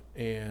we want.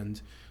 And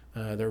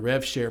their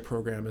rev share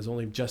program is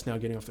only just now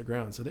getting off the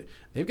ground. So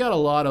they've got a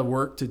lot of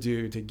work to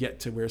do to get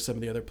to where some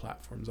of the other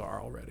platforms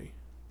are already.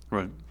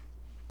 Right.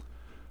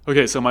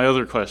 Okay, so my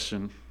other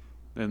question,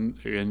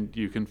 and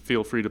you can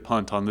feel free to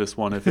punt on this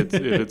one if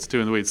it's too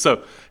in the weeds.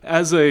 So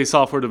as a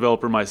software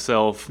developer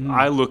myself,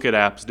 I look at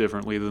apps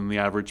differently than the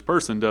average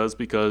person does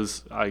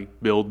because I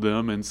build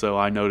them, and so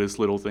I notice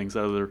little things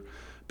that other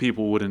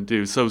people wouldn't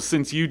do. So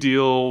since you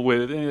deal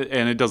with,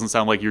 and it doesn't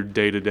sound like your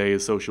day-to-day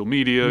is social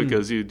media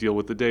because you deal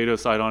with the data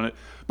side on it,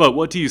 but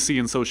what do you see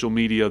in social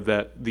media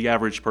that the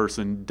average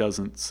person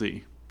doesn't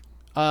see?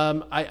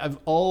 I've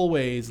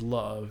always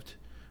loved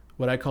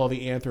what I call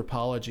the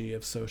anthropology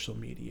of social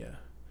media,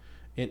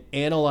 and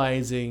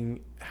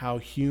analyzing how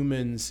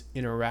humans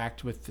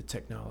interact with the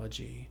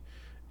technology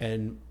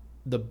and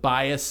the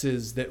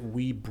biases that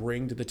we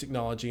bring to the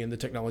technology and the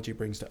technology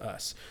brings to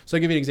us. So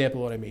I'll give you an example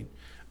of what I mean.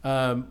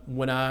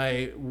 When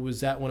I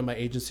was at one of my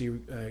agency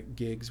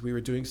gigs, we were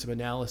doing some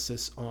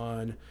analysis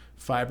on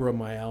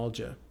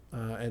fibromyalgia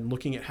and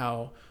looking at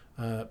how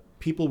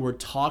people were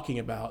talking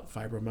about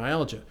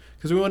fibromyalgia,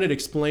 because we wanted to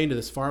explain to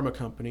this pharma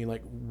company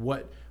like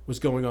what was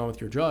going on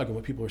with your drug and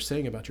what people were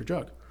saying about your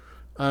drug.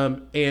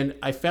 And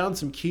I found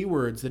some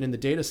keywords that in the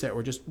data set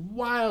were just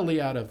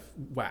wildly out of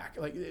whack.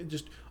 Like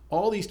just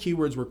all these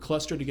keywords were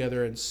clustered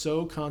together and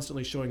so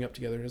constantly showing up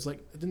together. And it's like,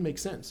 it didn't make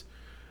sense.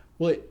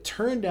 Well, it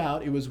turned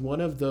out it was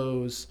one of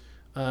those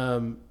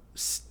random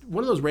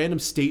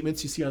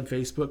statements you see on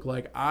Facebook,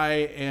 like I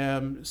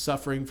am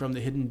suffering from the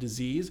hidden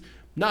disease.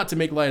 Not to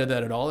make light of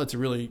that at all. It's a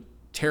really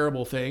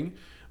terrible thing.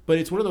 But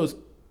it's one of those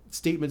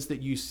statements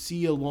that you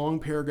see a long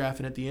paragraph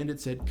and at the end it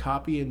said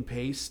copy and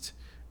paste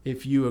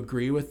if you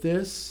agree with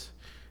this.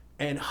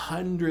 And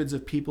hundreds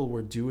of people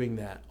were doing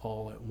that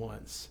all at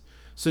once.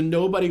 So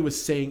nobody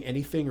was saying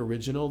anything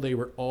original. They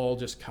were all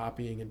just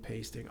copying and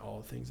pasting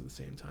all things at the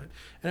same time.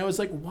 And I was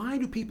like, why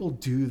do people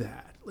do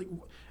that? Like,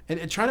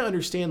 and trying to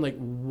understand like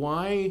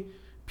why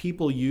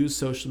people use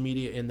social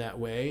media in that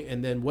way.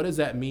 And then what does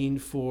that mean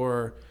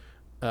for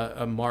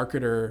a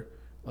marketer?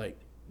 Like,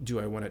 do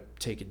I want to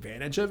take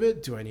advantage of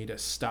it? Do I need to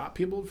stop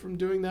people from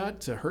doing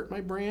that to hurt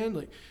my brand?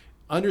 Like,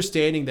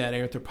 understanding that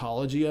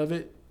anthropology of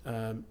it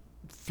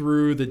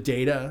through the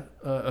data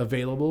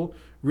available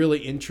really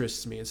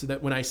interests me. And so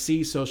that when I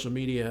see social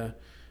media,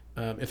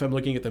 if I'm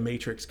looking at the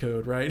matrix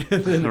code, right,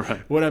 then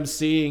right. What I'm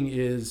seeing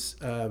is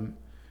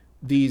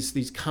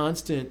these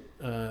constant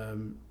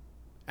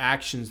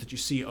actions that you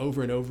see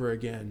over and over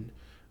again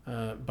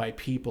by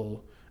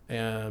people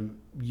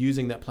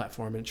using that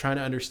platform and trying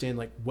to understand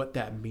like what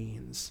that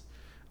means.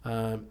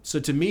 So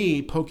to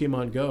me,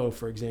 Pokemon Go,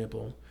 for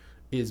example,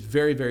 is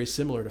very, very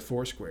similar to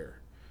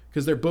Foursquare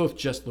because they're both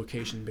just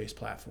location-based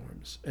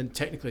platforms. And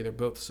technically, they're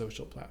both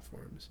social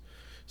platforms.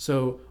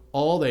 So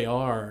all they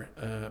are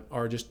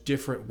just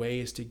different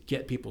ways to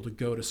get people to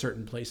go to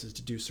certain places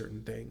to do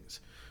certain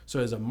things.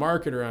 So as a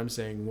marketer, I'm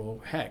saying,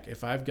 well, heck,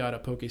 if I've got a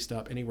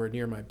Pokestop anywhere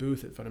near my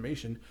booth at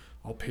Funimation,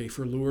 I'll pay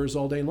for lures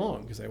all day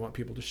long because I want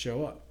people to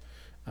show up.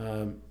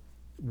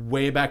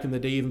 Way back in the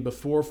day, even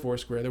before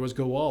Foursquare, there was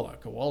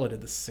Gowalla. Gowalla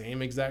did the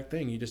same exact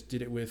thing. You just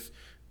did it with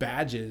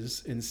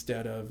badges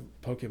instead of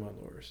Pokemon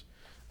lures.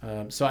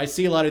 So I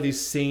see a lot of these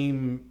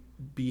same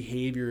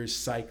behaviors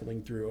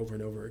cycling through over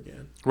and over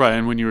again. Right,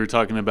 and when you were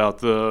talking about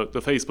the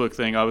Facebook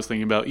thing, I was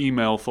thinking about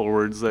email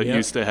forwards that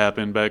used to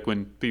happen back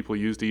when people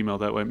used email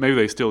that way. Maybe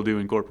they still do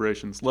in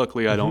corporations.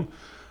 Luckily, I don't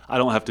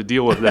have to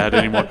deal with that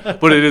anymore.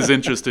 But it is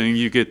interesting.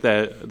 You get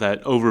that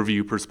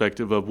overview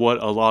perspective of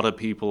what a lot of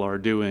people are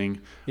doing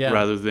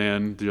rather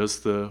than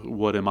just the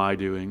what am I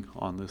doing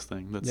on this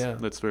thing.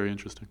 That's very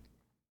interesting.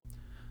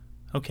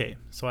 Okay,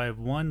 so I have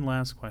one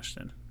last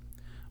question.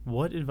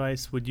 What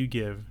advice would you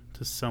give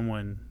to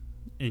someone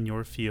in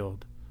your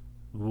field,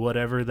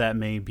 whatever that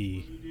may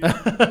be?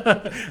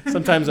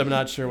 Sometimes I'm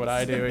not sure what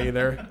I do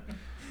either.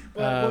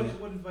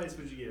 What advice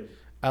would you give?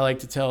 I like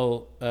to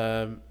tell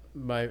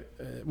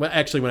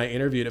actually, when I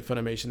interviewed at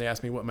Funimation, they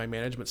asked me what my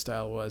management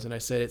style was, and I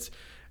said it's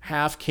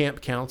half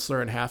camp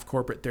counselor and half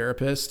corporate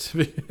therapist.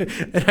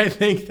 And I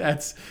think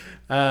that's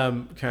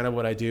kind of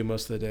what I do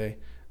most of the day.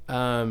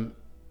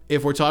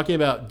 If we're talking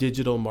about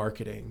digital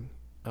marketing,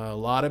 a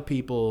lot of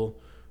people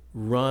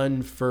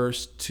run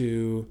first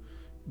to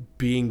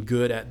being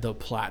good at the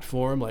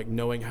platform, like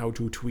knowing how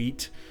to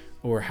tweet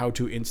or how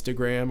to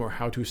Instagram or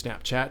how to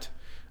Snapchat.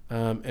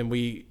 And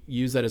we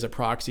use that as a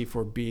proxy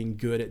for being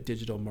good at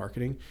digital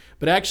marketing.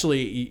 But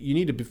actually, you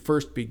need to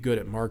first be good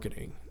at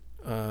marketing.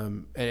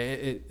 And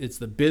it's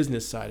the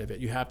business side of it.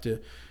 You have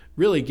to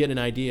really get an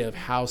idea of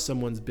how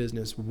someone's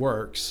business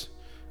works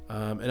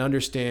and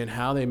understand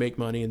how they make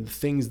money and the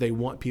things they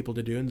want people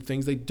to do and the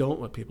things they don't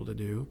want people to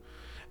do.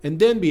 And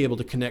then be able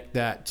to connect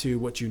that to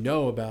what you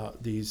know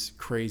about these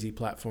crazy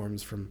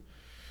platforms, from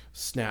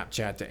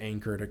Snapchat to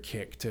Anchor to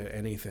Kick to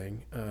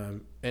anything,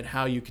 and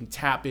how you can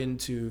tap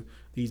into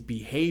these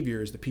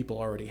behaviors that people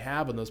already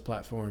have on those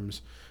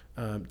platforms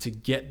to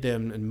get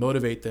them and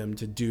motivate them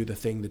to do the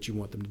thing that you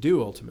want them to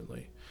do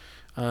ultimately.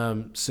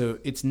 So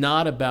it's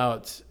not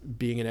about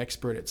being an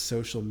expert at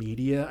social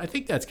media. I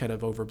think that's kind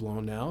of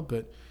overblown now,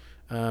 but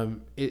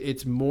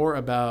it's more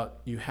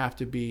about you have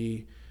to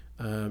be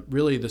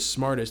really the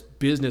smartest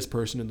business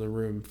person in the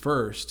room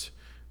first,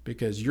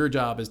 because your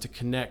job is to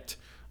connect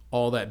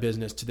all that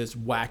business to this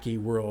wacky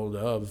world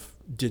of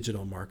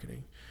digital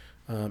marketing,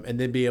 and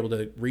then be able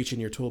to reach in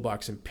your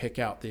toolbox and pick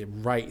out the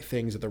right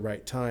things at the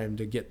right time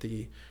to get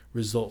the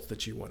results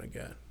that you want to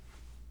get.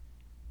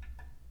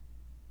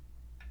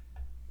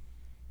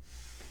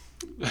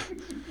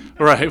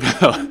 Right,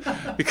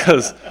 well,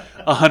 because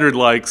 100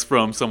 likes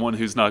from someone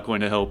who's not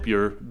going to help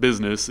your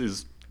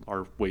business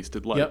are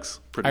wasted likes.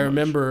 Yep. Pretty I much.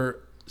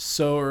 remember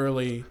so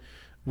early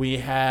we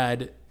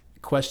had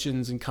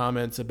questions and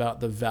comments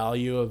about the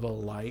value of a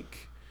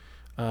like.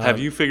 Have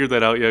you figured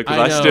that out yet?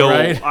 I Because know,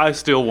 right? I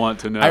still want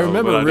to know. I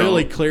remember but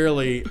really don't.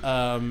 clearly.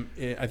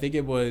 I think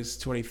it was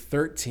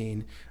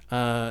 2013.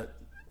 I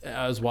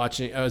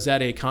was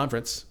at a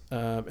conference,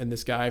 and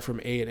this guy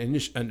from a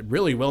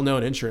really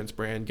well-known insurance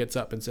brand gets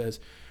up and says,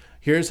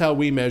 "Here's how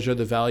we measure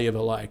the value of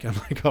a like." I'm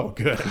like, "Oh,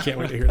 good! I can't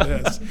wait to hear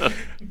this."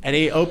 And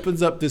he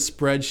opens up this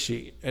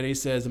spreadsheet and he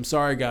says, "I'm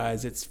sorry,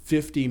 guys, it's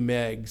 50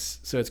 megs,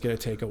 so it's going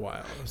to take a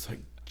while." I was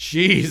like,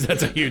 "Geez,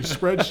 that's a huge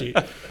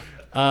spreadsheet."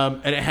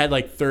 And it had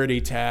like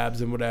 30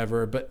 tabs and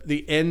whatever, but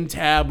the end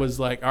tab was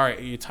like, all right,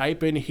 you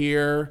type in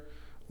here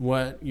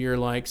what your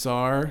likes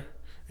are,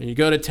 and you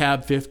go to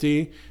tab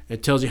 50,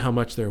 it tells you how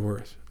much they're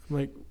worth. I'm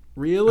like,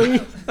 really?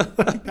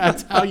 Like,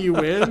 that's how you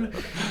win?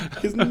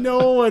 Because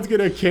no one's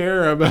going to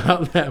care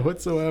about that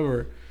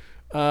whatsoever.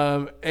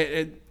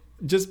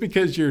 Just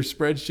because your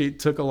spreadsheet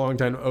took a long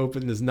time to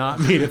open does not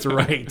mean it's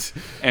right.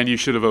 And you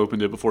should have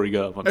opened it before you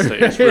got up on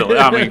stage. Really,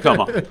 I mean, come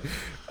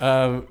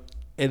on.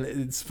 And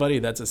it's funny,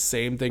 that's the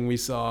same thing we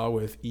saw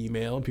with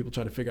email, and people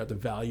trying to figure out the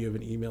value of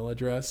an email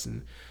address,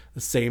 and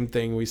the same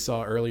thing we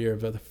saw earlier of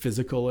the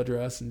physical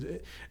address. And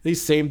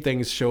these same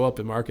things show up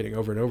in marketing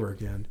over and over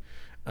again.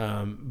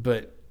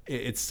 But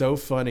it's so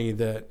funny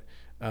that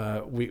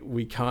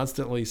we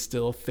constantly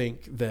still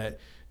think that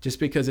just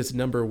because it's a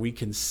number we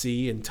can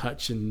see and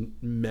touch and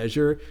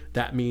measure,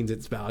 that means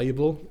it's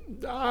valuable.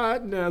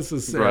 Not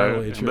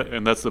necessarily Right. true.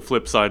 And that's the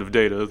flip side of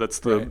data. That's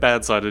the Right.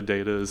 bad side of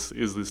data is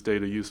this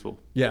data useful?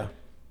 Yeah.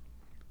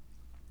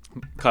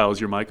 Kyle, is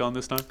your mic on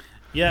this time?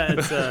 Yeah,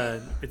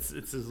 it's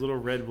this little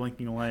red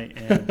blinking light,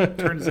 and it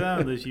turns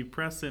out that if you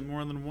press it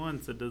more than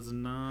once, it does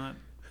not.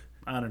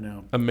 I don't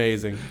know.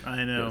 Amazing.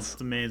 I know, Yes.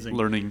 it's amazing.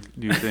 Learning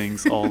new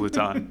things all the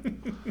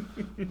time.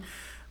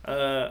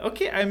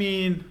 Okay, I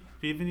mean,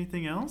 do you have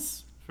anything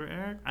else for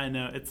Eric? I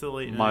know it's a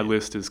late night. My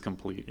list is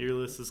complete. Your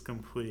list is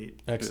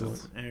complete.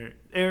 Excellent.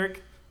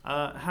 Eric,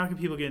 how can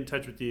people get in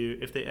touch with you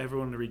if they ever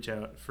want to reach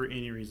out for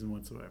any reason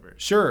whatsoever?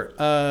 Sure.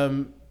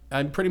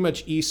 I'm pretty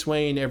much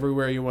eSwain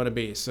everywhere you want to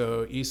be.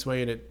 So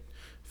eSwain at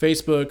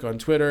Facebook, on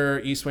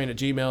Twitter,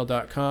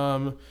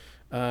 eSwain@gmail.com,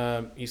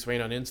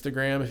 eSwain on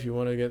Instagram if you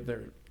want to get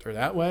there or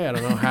that way. I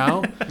don't know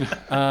how.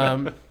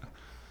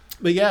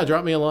 But yeah,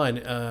 drop me a line.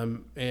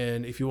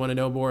 And if you want to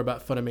know more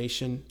about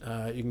Funimation,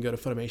 you can go to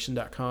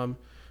Funimation.com.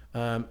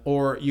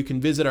 Or you can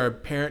visit our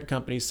parent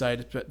company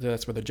site.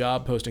 That's where the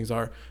job postings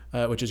are,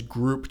 which is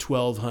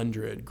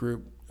Group1200,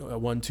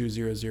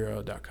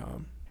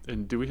 group1200.com.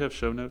 And do we have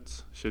show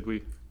notes? Should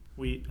we?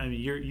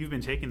 You've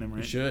been taking them, right?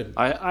 You should.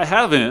 I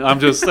haven't. I'm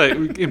just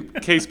saying, in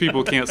case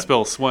people can't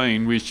spell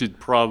Swain, we should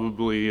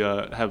probably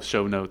have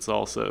show notes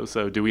also.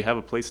 So do we have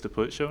a place to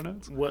put show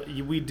notes?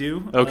 We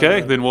do.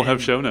 Okay, then we'll have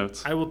and show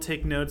notes. I will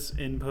take notes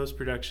in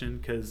post-production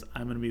because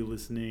I'm going to be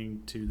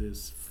listening to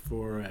this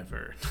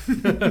forever.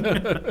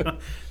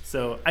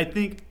 So I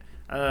think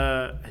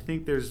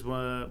there's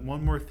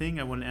one more thing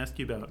I want to ask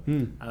you about.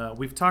 I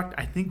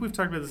think we've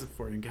talked about this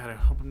before, and God, I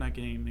hope I'm not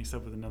getting mixed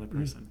up with another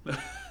person.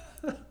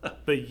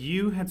 But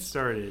you had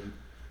started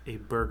a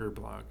burger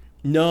blog.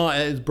 No,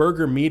 it's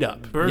Burger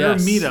Meetup. Burger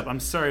Yes. Meetup. I'm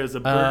sorry, it was a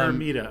burger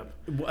meetup.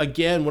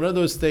 Again, one of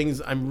those things,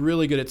 I'm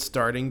really good at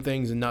starting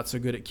things and not so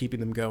good at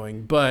keeping them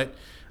going. But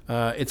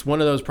it's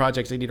one of those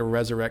projects I need to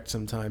resurrect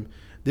sometime.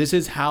 This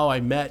is how I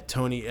met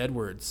Tony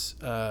Edwards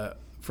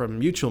from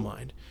Mutual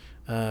Mind.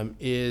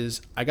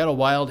 Is I got a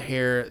wild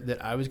hair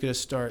that I was going to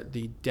start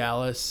the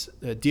Dallas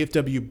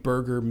DFW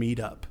Burger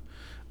Meetup.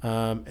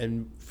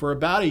 And for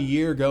about a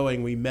year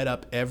going, we met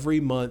up every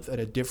month at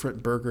a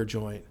different burger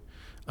joint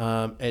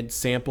and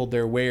sampled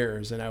their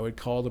wares. And I would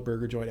call the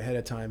burger joint ahead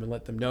of time and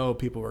let them know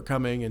people were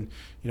coming and,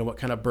 what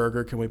kind of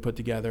burger can we put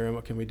together and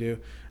what can we do.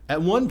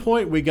 At one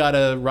point, we got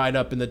a write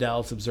up in the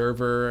Dallas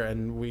Observer,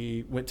 and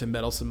we went to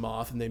Meddlesome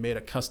Moth, and they made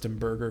a custom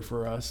burger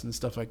for us and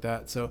stuff like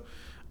that. So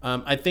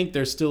I think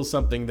there's still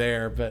something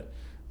there, but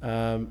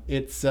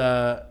it's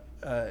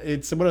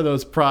it's one of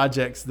those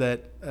projects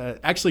that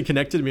actually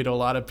connected me to a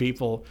lot of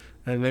people,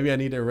 and maybe I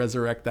need to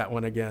resurrect that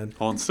one again.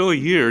 Well, in still a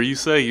year, you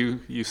say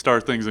you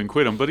start things and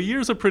quit them, but a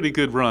year's a pretty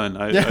good run,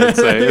 I'd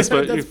say.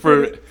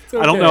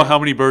 I don't know how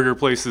many burger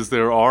places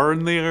there are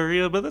in the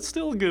area, but that's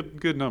still a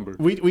good number.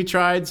 We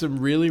tried some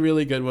really,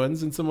 really good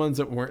ones and some ones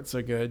that weren't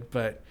so good,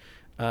 but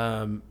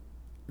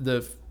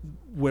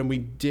when we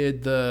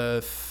did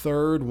the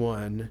third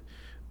one,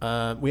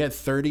 we had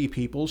 30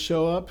 people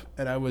show up,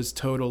 and I was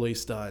totally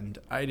stunned.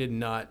 I did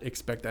not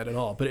expect that at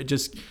all, but it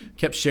just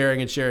kept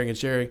sharing and sharing and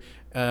sharing.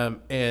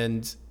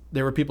 And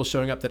there were people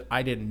showing up that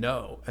I didn't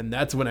know. And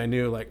that's when I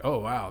knew, like, oh,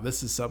 wow,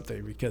 this is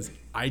something, because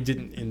I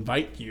didn't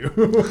invite you.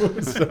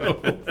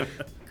 So.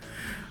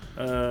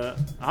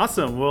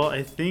 Awesome. Well,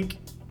 I think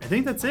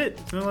that's it.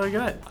 That's all I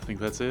got. I think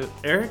that's it.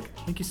 Eric,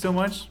 thank you so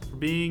much for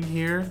being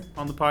here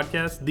on the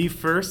podcast. The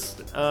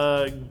first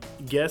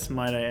guest,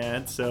 might I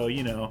add. So,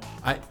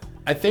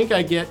 I think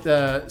I get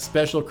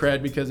special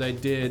cred because I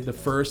did the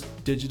first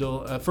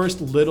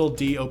Little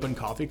D Open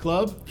Coffee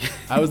Club.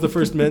 I was the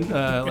first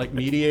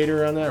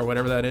mediator on that, or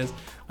whatever that is.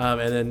 And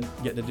then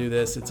getting to do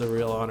this, it's a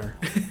real honor.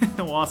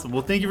 Awesome.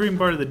 Well, thank you for being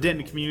part of the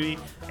Denton community.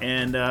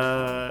 And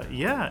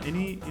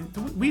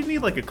we need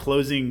like a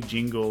closing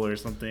jingle or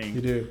something.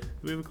 You do. Do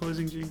we have a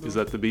closing jingle? Is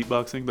that the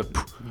beatboxing?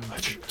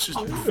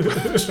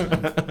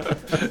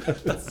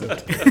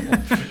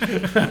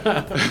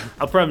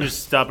 I'll probably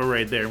just stop it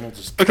right there and we'll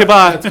just. Okay,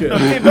 bye. That's good.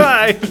 Okay,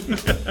 bye.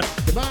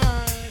 Goodbye.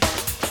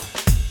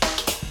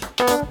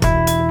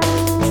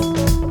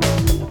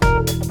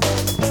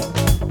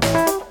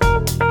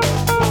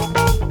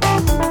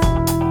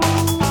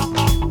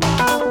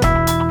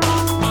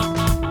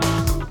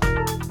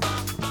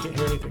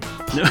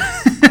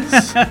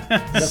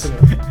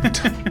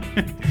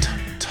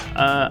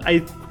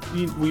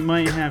 We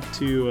might have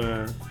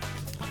to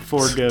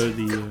forego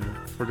the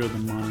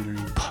monitoring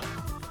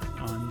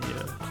on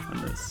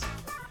this.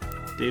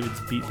 David's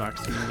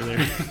beatboxing over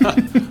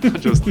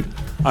there.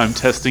 I'm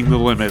testing the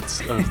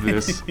limits of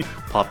this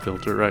pop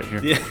filter right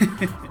here. Yeah.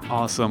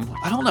 Awesome.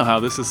 I don't know how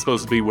this is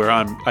supposed to be where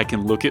I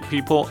can look at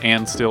people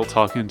and still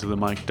talk into the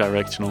mic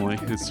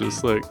directionally. It's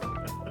just like,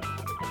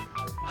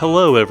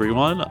 hello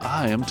everyone.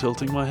 I am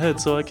tilting my head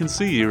so I can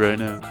see you right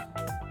now.